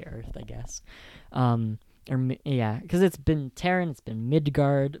they just say Earth, I guess. Because it's been Terran, it's been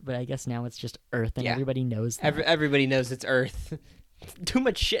Midgard, but I guess now it's just Earth, and Yeah. everybody knows that. Everybody knows it's Earth. Too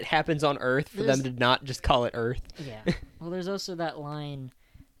much shit happens on Earth for them to not just call it Earth. Yeah. Well, there's also that line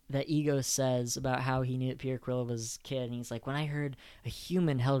that Ego says about how he knew that Peter Quill was a kid, and he's like, when I heard a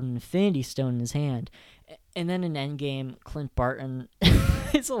human held an Infinity Stone in his hand. And then in Endgame, Clint Barton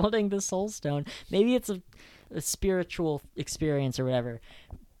is holding the Soul Stone. Maybe it's a spiritual experience or whatever,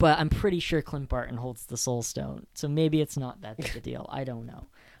 but I'm pretty sure Clint Barton holds the Soul Stone, so maybe it's not that big a deal. I don't know.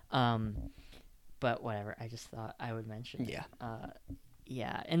 But whatever, I just thought I would mention. Yeah.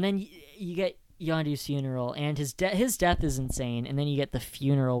 Yeah, and then you get Yondu's funeral, and his death is insane, and then you get the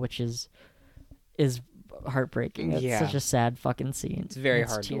funeral, which is heartbreaking. It's Yeah. such a sad fucking scene. It's very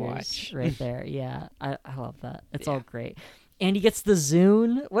It's hard to tears watch. right there. Yeah, I love that. It's all Yeah. great. And he gets the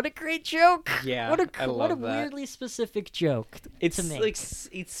Zune. What a great joke! Yeah, what I a love that. weirdly specific joke It's to make. like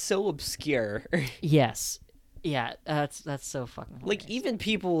it's so obscure. Yes, yeah, that's so fucking Like hilarious. even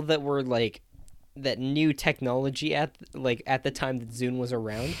people that were like that new technology at the time that Zune was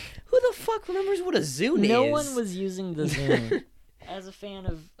around. Who the fuck remembers what a Zune is? No one was using the Zune. As a fan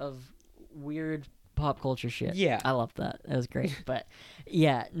of weird pop culture shit, Yeah. I love that. That was great. But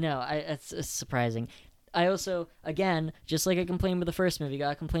yeah, no, it's surprising. I also, again, just like I complained with the first movie,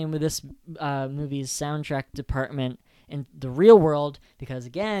 gotta complain with this movie's soundtrack department in the real world, because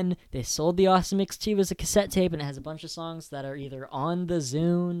again, they sold the Awesome Mix 2 as a cassette tape, and it has a bunch of songs that are either on the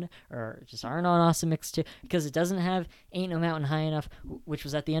Zune or just aren't on Awesome Mix 2, because it doesn't have Ain't No Mountain High Enough, which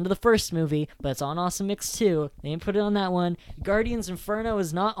was at the end of the first movie, but it's on Awesome Mix 2. They didn't put it on that one. Guardians Inferno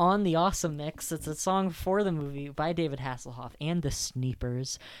is not on the Awesome Mix. It's a song for the movie by David Hasselhoff and the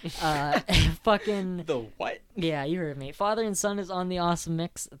Sneepers. Fucking... The what? Yeah, you heard me. Father and Son is on the Awesome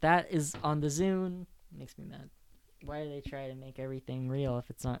Mix. That is on the Zune. Makes me mad. Why do they try to make everything real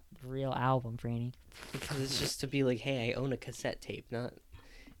if it's not the real album, Franny? Because it's just to be like, hey, I own a cassette tape. It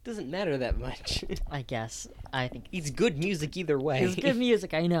doesn't matter that much. I guess. I think It's good music either way. it's good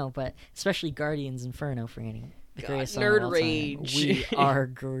music, I know, but especially Guardians Inferno, Franny. The God, greatest song nerd of all time. rage. We are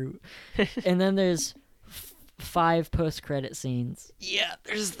Groot. And then there's 5 post-credit scenes. Yeah,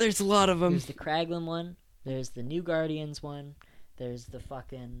 there's a lot of them. There's the Kraglin one. There's the New Guardians one. There's the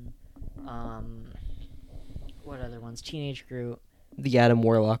fucking what other ones? Teenage Groot. The Adam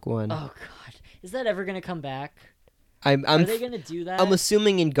Warlock one. Oh god, is that ever gonna come back? I'm Are they gonna do that? I'm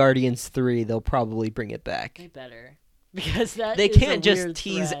assuming in Guardians 3 they'll probably bring it back. They better, because that They is a can't just weird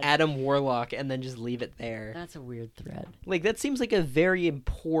tease thread. Adam Warlock and then just leave it there. That's a weird thread. Like that seems like a very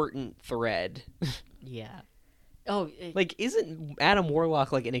important thread. Yeah. Oh, Like isn't Adam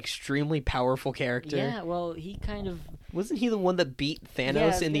Warlock like an extremely powerful character? yeah. Well, he kind of Wasn't he the one that beat yeah, I Thanos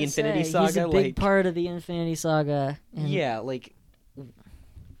was in the gonna Infinity say, Saga? He's a big like part of the Infinity Saga. And yeah, like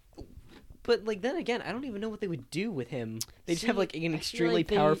but like then again, I don't even know what they would do with him. They just have See, like I an feel extremely like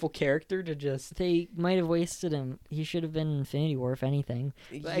they- powerful character to just They might have wasted him. He should have been in Infinity War, if anything.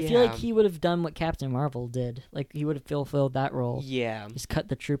 But I feel like he would have done what Captain Marvel did. Like, he would have fulfilled that role. Yeah. Just cut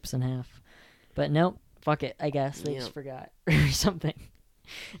the troops in half. But nope, fuck it. I guess they just Yeah. forgot or something.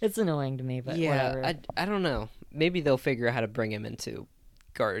 It's annoying to me, but Yeah, whatever. I don't know. Maybe they'll figure out how to bring him into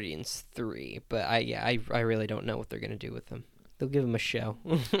Guardians 3, but I really don't know what they're going to do with him. They'll give him a show.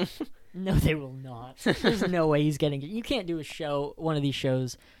 No, they will not. There's no way he's getting it. You can't do a show, one of these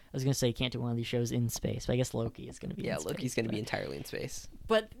shows. I was going to say you can't do one of these shows in space, but I guess Loki is going to be Yeah, in space. Loki's going to but- be entirely in space.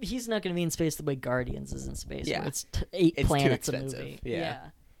 But he's not going to be in space the way Guardians is in space. Yeah. Where it's 8 It's too planets a expensive, movie. yeah.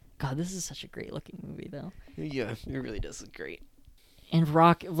 God, this is such a great looking movie, though. Yeah, it really does look great. And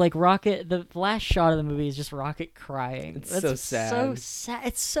Rocket, the last shot of the movie is just Rocket crying. It's That's so sad. So sad.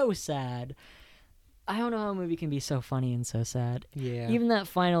 It's so sad. I don't know how a movie can be so funny and so sad. Yeah. Even that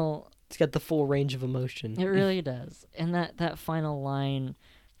final, It's got the full range of emotion. it really does. And that final line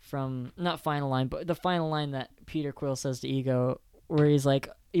from not final line, but the final line that Peter Quill says to Ego, where he's like,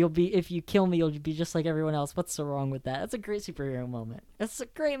 if you kill me, you'll be just like everyone else. What's so wrong with that? That's a great superhero moment. It's a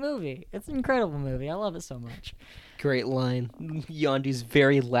great movie. It's an incredible movie. I love it so much. Great line. Yondu's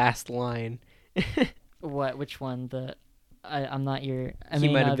very last line. What? Which one? I'm not your. I He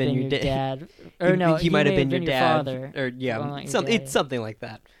may might not have been your dad. Or no, he might have been your dad. father. Or yeah, Well, not your dad. it's something like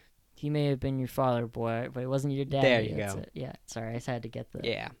that. He may have been your father, boy, but it wasn't your dad. There you That's go. it. Yeah, sorry, I just had to get the.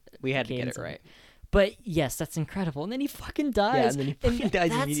 Yeah, we had to get cadence it of right. But yes, that's incredible. And then he fucking dies. Yeah, and then he fucking dies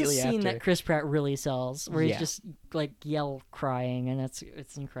that's immediately a scene after. that Chris Pratt really sells, where he's Yeah. just like yell crying, and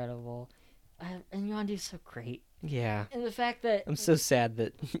it's incredible. And Yondu's so great. Yeah. And the fact that I'm so sad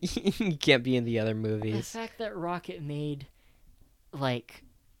that you can't be in the other the movies. fact that Rocket made like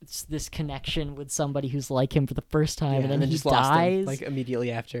this connection with somebody who's like him for the first time, and then he just lost him, dies. like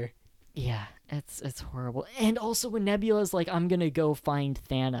immediately after. Yeah, it's horrible. And also when Nebula's like, I'm gonna go find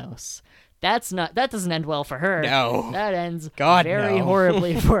Thanos. That doesn't end well for her. No. That ends God, very no.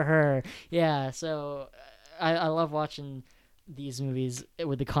 horribly for her. Yeah, so I love watching these movies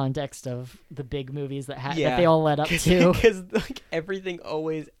with the context of the big movies that they all led up to. Because like everything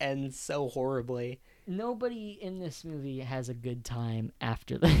always ends so horribly. Nobody in this movie has a good time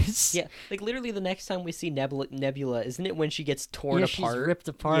after this. Yeah, like literally the next time we see Nebula, isn't it when she gets torn Yeah, apart? she's ripped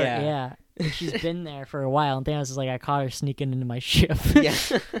apart. Yeah. And she's been there for a while, and Thanos is like, I caught her sneaking into my ship. Yeah.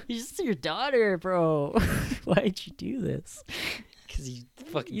 He's just your daughter, bro. Why'd you do this? Because he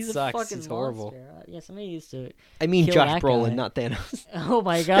fucking He's sucks. a fucking He's horrible. monster. Yeah, somebody used to. I mean Kill Josh that Brolin, guy. not Thanos. Oh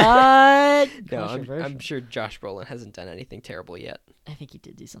my god! No, Controversial. I'm sure Josh Brolin hasn't done anything terrible yet. I think he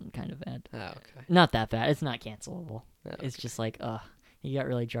did do something kind of bad. Oh, okay. Not that bad. It's not cancelable. Oh, It's okay. just like, he got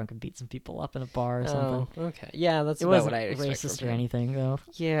really drunk and beat some people up in a bar or something. Oh, okay. Yeah, that's It about wasn't what I expect racist from or him. anything, though.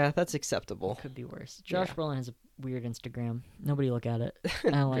 Yeah, that's acceptable. Could be worse. Josh Yeah. Brolin has a weird Instagram. Nobody look at it. I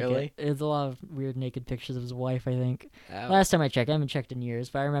don't like Really? it. It's a lot of weird naked pictures of his wife, I think. Oh, Last time I checked, I haven't checked in years,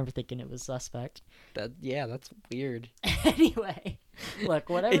 but I remember thinking it was suspect. that's weird. Anyway, look,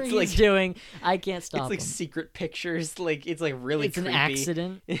 whatever It's he's like- doing, I can't stop It's like him. secret pictures. Like it's like really It's creepy. an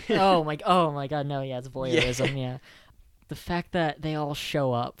accident. Oh my god, no, yeah, it's voyeurism, yeah. The fact that they all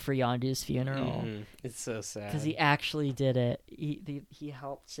show up for Yondu's funeral Mhm. It's so sad. because he actually did it. He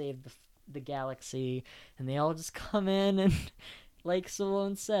helped save the galaxy, and they all just come in and, like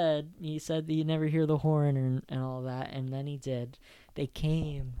Stallone said, he said that you never hear the horn and all that, and then he did. They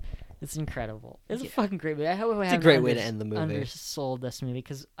came. It's incredible. It's a fucking great movie. I hope I It's a haven't great way to end the movie. undersold this movie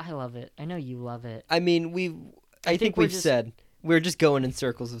because I love it. I know you love it. I mean, I think we're we've just- said we're just going in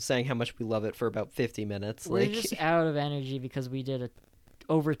circles of saying how much we love it for about 50 minutes. We're Like just out of energy because we did a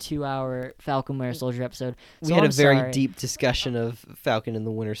over 2-hour Falcon Winter Soldier episode. we So had I'm a very sorry. deep discussion of Falcon and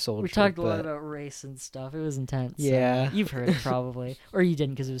the Winter Soldier. We talked a lot but- about race and stuff. It was intense. Yeah. You've heard it probably. Or you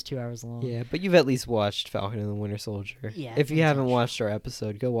didn't because it was 2 hours long. Yeah, but you've at least watched Falcon and the Winter Soldier. Yeah, If it's you haven't intense. watched our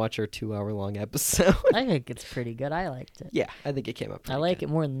episode, go watch our 2-hour-long episode. I think it's pretty good. I liked it. Yeah, I think it came up. I like it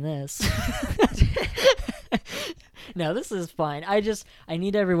more than this. No, this is fine. I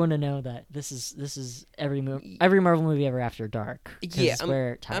need everyone to know that this is every Marvel movie ever after dark. 'cause Yeah,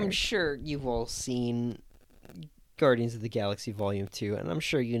 we're tired. I'm sure you've all seen Guardians of the Galaxy Volume 2, and I'm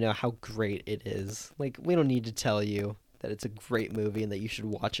sure you know how great it is. Like, we don't need to tell you that it's a great movie and that you should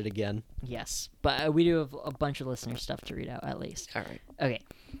watch it again. Yes, but we do have a bunch of listener stuff to read out at least. All right. Okay.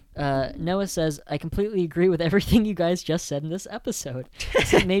 Noah says, I completely agree with everything you guys just said in this episode.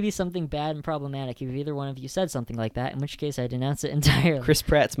 Except maybe something bad and problematic if either one of you said something like that, in which case I denounce it entirely. Chris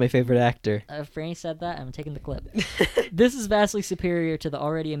Pratt's my favorite actor. If Franny said that, I'm taking the clip. This is vastly superior to the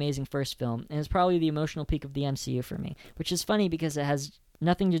already amazing first film, and is probably the emotional peak of the MCU for me, which is funny because it has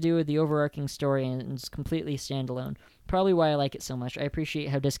nothing to do with the overarching story and is completely standalone. Probably why I like it so much. I appreciate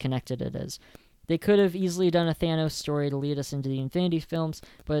how disconnected it is. They could have easily done a Thanos story to lead us into the Infinity films,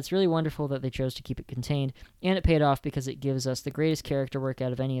 but it's really wonderful that they chose to keep it contained, and it paid off because it gives us the greatest character work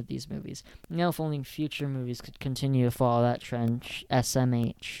out of any of these movies. Now, if only future movies could continue to follow that trend,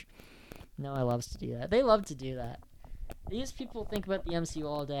 SMH. Noah loves to do that. They love to do that. These people think about the MCU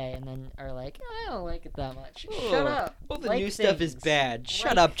all day and then are like, I don't like it that much. Shut up. All the Like new stuff is things. bad.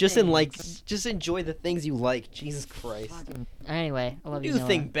 Shut Like up. Just things. just enjoy the things you like. Jesus Christ. Fucking- Anyway, I love you, New Noah.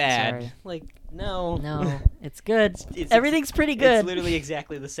 thing bad. Sorry. Like no. No, it's good. It's- Everything's pretty good. It's literally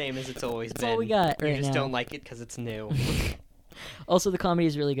exactly the same as it's always That's been. all we got You right just now. don't like it because it's new. Also, the comedy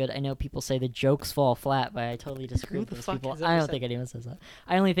is really good. I know people say the jokes fall flat, but I totally disagree Who with the those fuck people. has I ever don't said think anyone says that.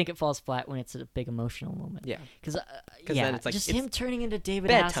 I only think it falls flat when it's a big emotional moment. Yeah. Because, 'Cause yeah, then it's like, just it's him turning into David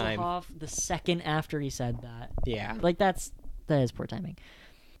bad time. Hasselhoff the second after he said that. Yeah. Like, that is poor timing.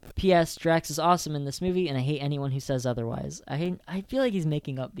 P.S. Drax is awesome in this movie, and I hate anyone who says otherwise. I feel like he's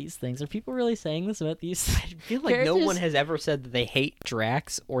making up these things. Are people really saying this about these? I feel like no characters? one has ever said that they hate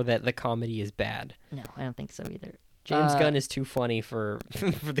Drax or that the comedy is bad. No, I don't think so either. James Gunn is too funny for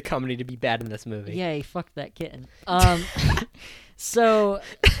for the comedy to be bad in this movie. Yeah, he fucked that kitten. So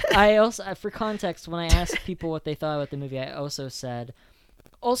I also, for context, when I asked people what they thought about the movie, I also said,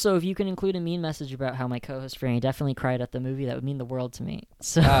 also, if you can include a mean message about how my co-host Franny definitely cried at the movie, that would mean the world to me.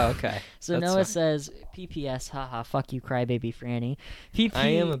 So, Oh, okay. So That's Noah fine. says, PPS, haha, fuck you, crybaby Franny. I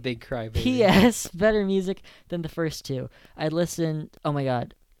am a big crybaby. P.S. Better music than the first two. I listened. Oh my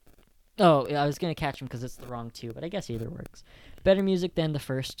god. Oh, I was gonna catch him because it's the wrong two, but I guess either works. Better music than the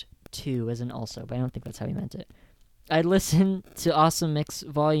first two, as in also, but I don't think that's how he meant it. I listen to Awesome Mix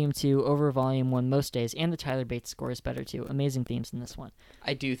Volume 2 over Volume 1 most days, and the Tyler Bates score is better too. Amazing themes in this one.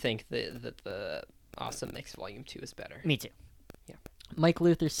 I do think that the Awesome Mix Volume 2 is better. Me too. Yeah. Mike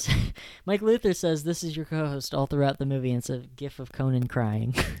Luther says this is your co-host all throughout the movie, and it's a gif of Conan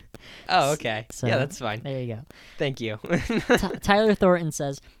crying. Oh, okay. So, yeah, that's fine. There you go. Thank you. Tyler Thornton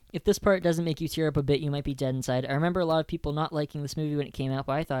says, if this part doesn't make you tear up a bit, you might be dead inside. I remember a lot of people not liking this movie when it came out,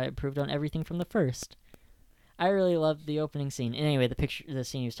 but I thought it improved on everything from the first. I really loved the opening scene. And anyway, the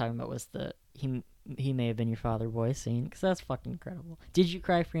scene he was talking about was the he may have been your father boy scene, because that's fucking incredible. Did you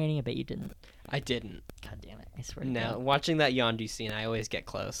cry, Franny? I bet you didn't. I didn't. God damn it! I swear. to No, God. watching that Yondu scene, I always get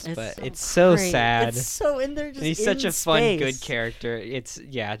close, but so it's so great. sad. It's so in there. Just And he's in such a fun, space. good character. It's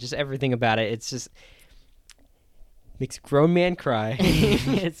just everything about it. It's just makes a grown man cry.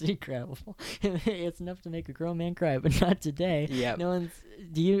 It's incredible. It's enough to make a grown man cry, but not today. Yep. No one's.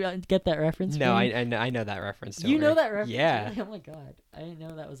 Do you get that reference? No, Franny? I know that reference. Don't You know worry. that reference? Yeah. Really? Oh my god. I didn't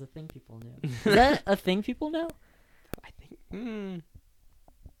know that was a thing people knew. Is that a thing people know? I think.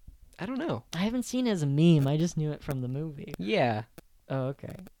 I don't know. I haven't seen it as a meme. I just knew it from the movie. Yeah. Oh,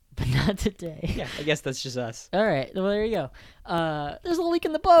 okay. But not today. Yeah. I guess that's just us. All right. Well, there you go. There's a leak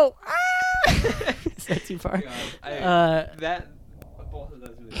in the boat. Ah! Is that too far? That both of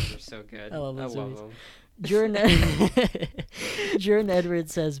those movies are so good. I love those movies. them. Jordan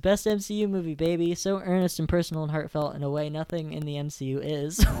Edwards says, best MCU movie, baby. So earnest and personal and heartfelt in a way nothing in the MCU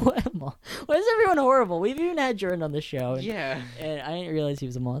is. Why is everyone horrible? We've even had Jordan on the show. Yeah. And I didn't realize he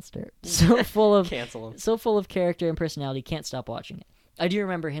was a monster. So full of Cancel him. so full of character and personality, can't stop watching it. I do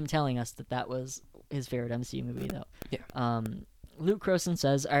remember him telling us that was his favorite MCU movie, though. Yeah. Luke Croson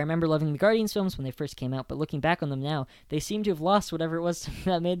says, I remember loving the Guardians films when they first came out, but looking back on them now, they seem to have lost whatever it was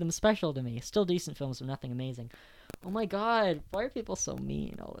that made them special to me. Still decent films, but nothing amazing. Oh my god, why are people so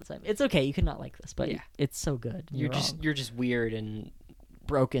mean all the time? It's okay, you can not like this, but Yeah. it's so good. You're just weird and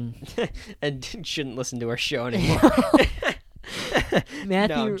broken. and shouldn't listen to our show anymore.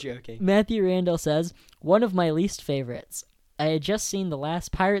 Matthew, No, I'm joking. Matthew Randall says, one of my least favorites. I had just seen the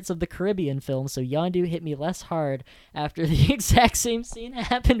last Pirates of the Caribbean film, so Yondu hit me less hard after the exact same scene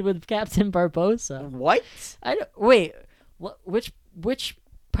happened with Captain Barbossa. What? I don't, wait, which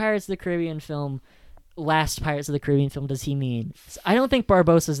Pirates of the Caribbean film, last Pirates of the Caribbean film does he mean? I don't think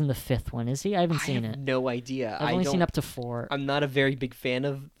Barbossa's in the fifth one, is he? I haven't seen I have it. no idea. I've only seen up to 4. I'm not a very big fan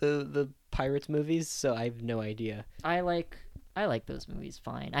of the Pirates movies, so I have no idea. I like those movies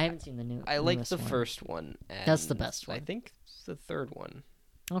fine. I haven't seen the new. I like newest the one. first one. That's the and best one. I think it's the third one.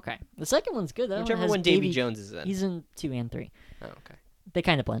 Okay, the second one's good. That Whichever has one Davy Jones is in. He's in 2 and 3. Oh, okay. They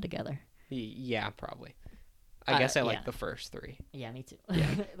kind of blend together. Yeah, probably. I guess I like yeah. the first 3. Yeah, me too.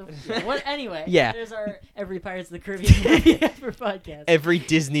 Yeah. What? Anyway. Yeah. There's our every Pirates of the Caribbean movie ever podcast. Every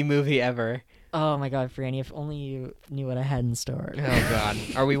Disney movie ever. Oh my god, Franny! If only you knew what I had in store. Oh God.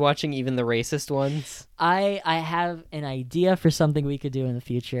 Are we watching even the racist ones? I have an idea for something we could do in the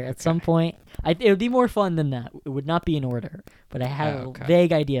future at some point. It would be more fun than that. It would not be in order, but I have okay. a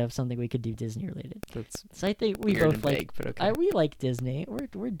vague idea of something we could do Disney related. That's So I think we weird both and like. vague, but okay. We like Disney.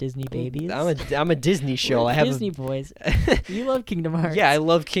 We're Disney babies. I'm a Disney show. We're I have Disney boys. You love Kingdom Hearts. Yeah, I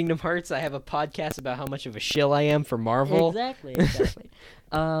love Kingdom Hearts. I have a podcast about how much of a shill I am for Marvel. Exactly.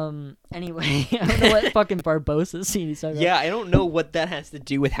 Anyway, I don't know what fucking Barbossa scene he's talking Yeah, I don't know what that has to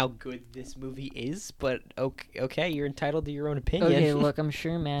do with how good this movie is, but okay, you're entitled to your own opinion. Okay, look, I'm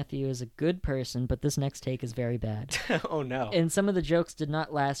sure Matthew is a good person, but this next take is very bad. Oh no. And some of the jokes did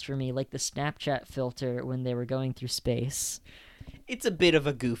not last for me, like the Snapchat filter when they were going through space. It's a bit of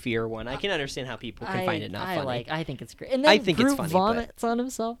a goofier one. I can understand how people can find it not funny. I think it's great. And then I think it's Groot funny, vomits on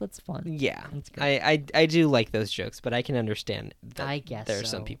himself. That's fun. Yeah, That's great. I do like those jokes, but I can understand that I guess there are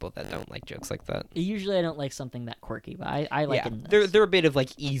so. some people that don't like jokes like that. Usually I don't like something that quirky, but I like yeah, it in this. they're a bit of like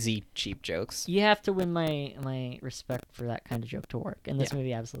easy, cheap jokes. You have to win my respect for that kind of joke to work, and this Yeah.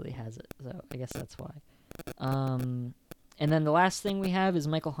 movie absolutely has it. So I guess that's why. And then the last thing we have is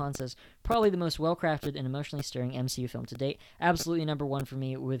Michael Hahn says, probably the most well-crafted and emotionally stirring MCU film to date. Absolutely number one for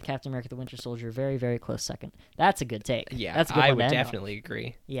me, with Captain America the Winter Soldier very, very close second. That's a good take. Yeah, that's a good I one would to end on. definitely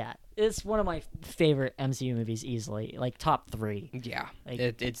agree. Yeah, it's one of my favorite MCU movies easily, like top 3. Yeah, Like-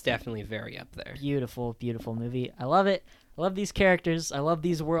 it's definitely very up there. Beautiful, beautiful movie. I love it. I love these characters. I love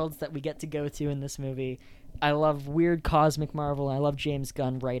these worlds that we get to go to in this movie. I love weird cosmic Marvel. I love James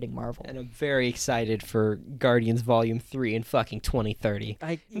Gunn writing Marvel. And I'm very excited for Guardians Volume 3 in fucking 2030.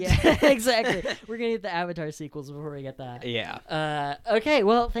 Yeah, exactly. We're going to get the Avatar sequels before we get that. Yeah. Okay,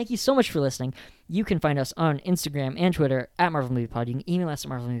 well, thank you so much for listening. You can find us on Instagram and Twitter at Marvel Movie Pod. You can email us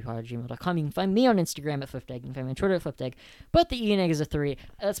at marvelmoviepod@gmail.com. You can find me on Instagram at FlipDegg. You can find me on Twitter at FlipDegg. But the E and Egg is a 3.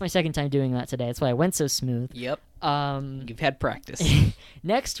 That's my second time doing that today. That's why I went so smooth. Yep. Um, You've had practice.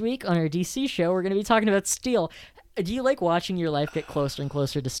 Next week on our DC show, we're going to be talking about Steel. Do you like watching your life get closer and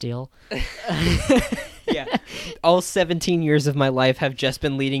closer to Steel? Yeah. All 17 years of my life have just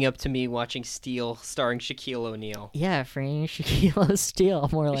been leading up to me watching Steel starring Shaquille O'Neal. Yeah, Frank Shaquille Steel,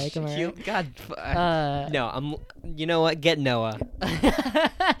 more like him, right? God. Uh, You know what? Get Noah.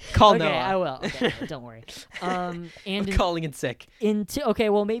 Call okay, Noah. I will. Okay, don't worry. And I'm calling in sick. okay,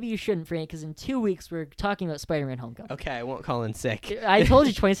 well, maybe you shouldn't, Frank, because in 2 weeks we're talking about Spider-Man: Homecoming. Okay, I won't call in sick. I told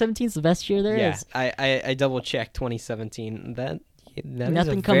you 2017 is the best year there is. Yeah, I double checked 2017. That Nothing is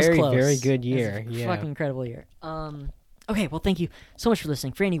a comes very, close. very good It's year. a Yeah. fucking incredible year. Okay, well, thank you so much for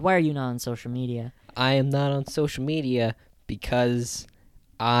listening. Franny, why are you not on social media? I am not on social media because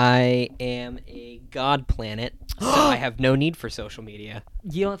I am a god planet, so I have no need for social media.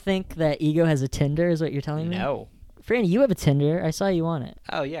 You don't think that Ego has a Tinder, is what you're telling me? No. Franny, you have a Tinder. I saw you on it.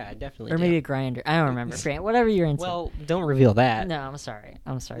 Oh yeah, I definitely Or do. maybe a Grinder. I don't remember. Franny, whatever you're into. Well, don't reveal that. No, I'm sorry.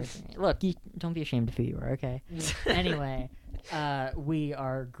 Franny. Look, you don't be ashamed of who you are, okay? Anyway, we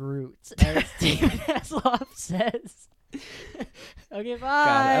are Groot, as David Hasselhoff says. Okay, bye.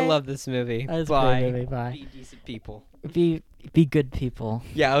 God, I love this movie. That's a Bye. great movie. Bye. Be decent people. Be good people.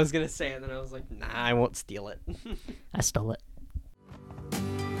 Yeah, I was gonna say it, and then I was like, nah, I won't steal it. I stole it.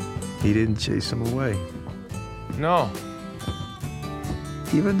 He didn't chase him away, No.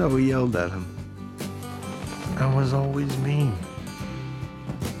 even though he yelled at him. I was always mean.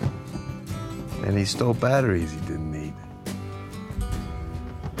 And he stole batteries he didn't need.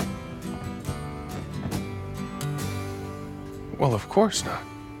 Well, of course not.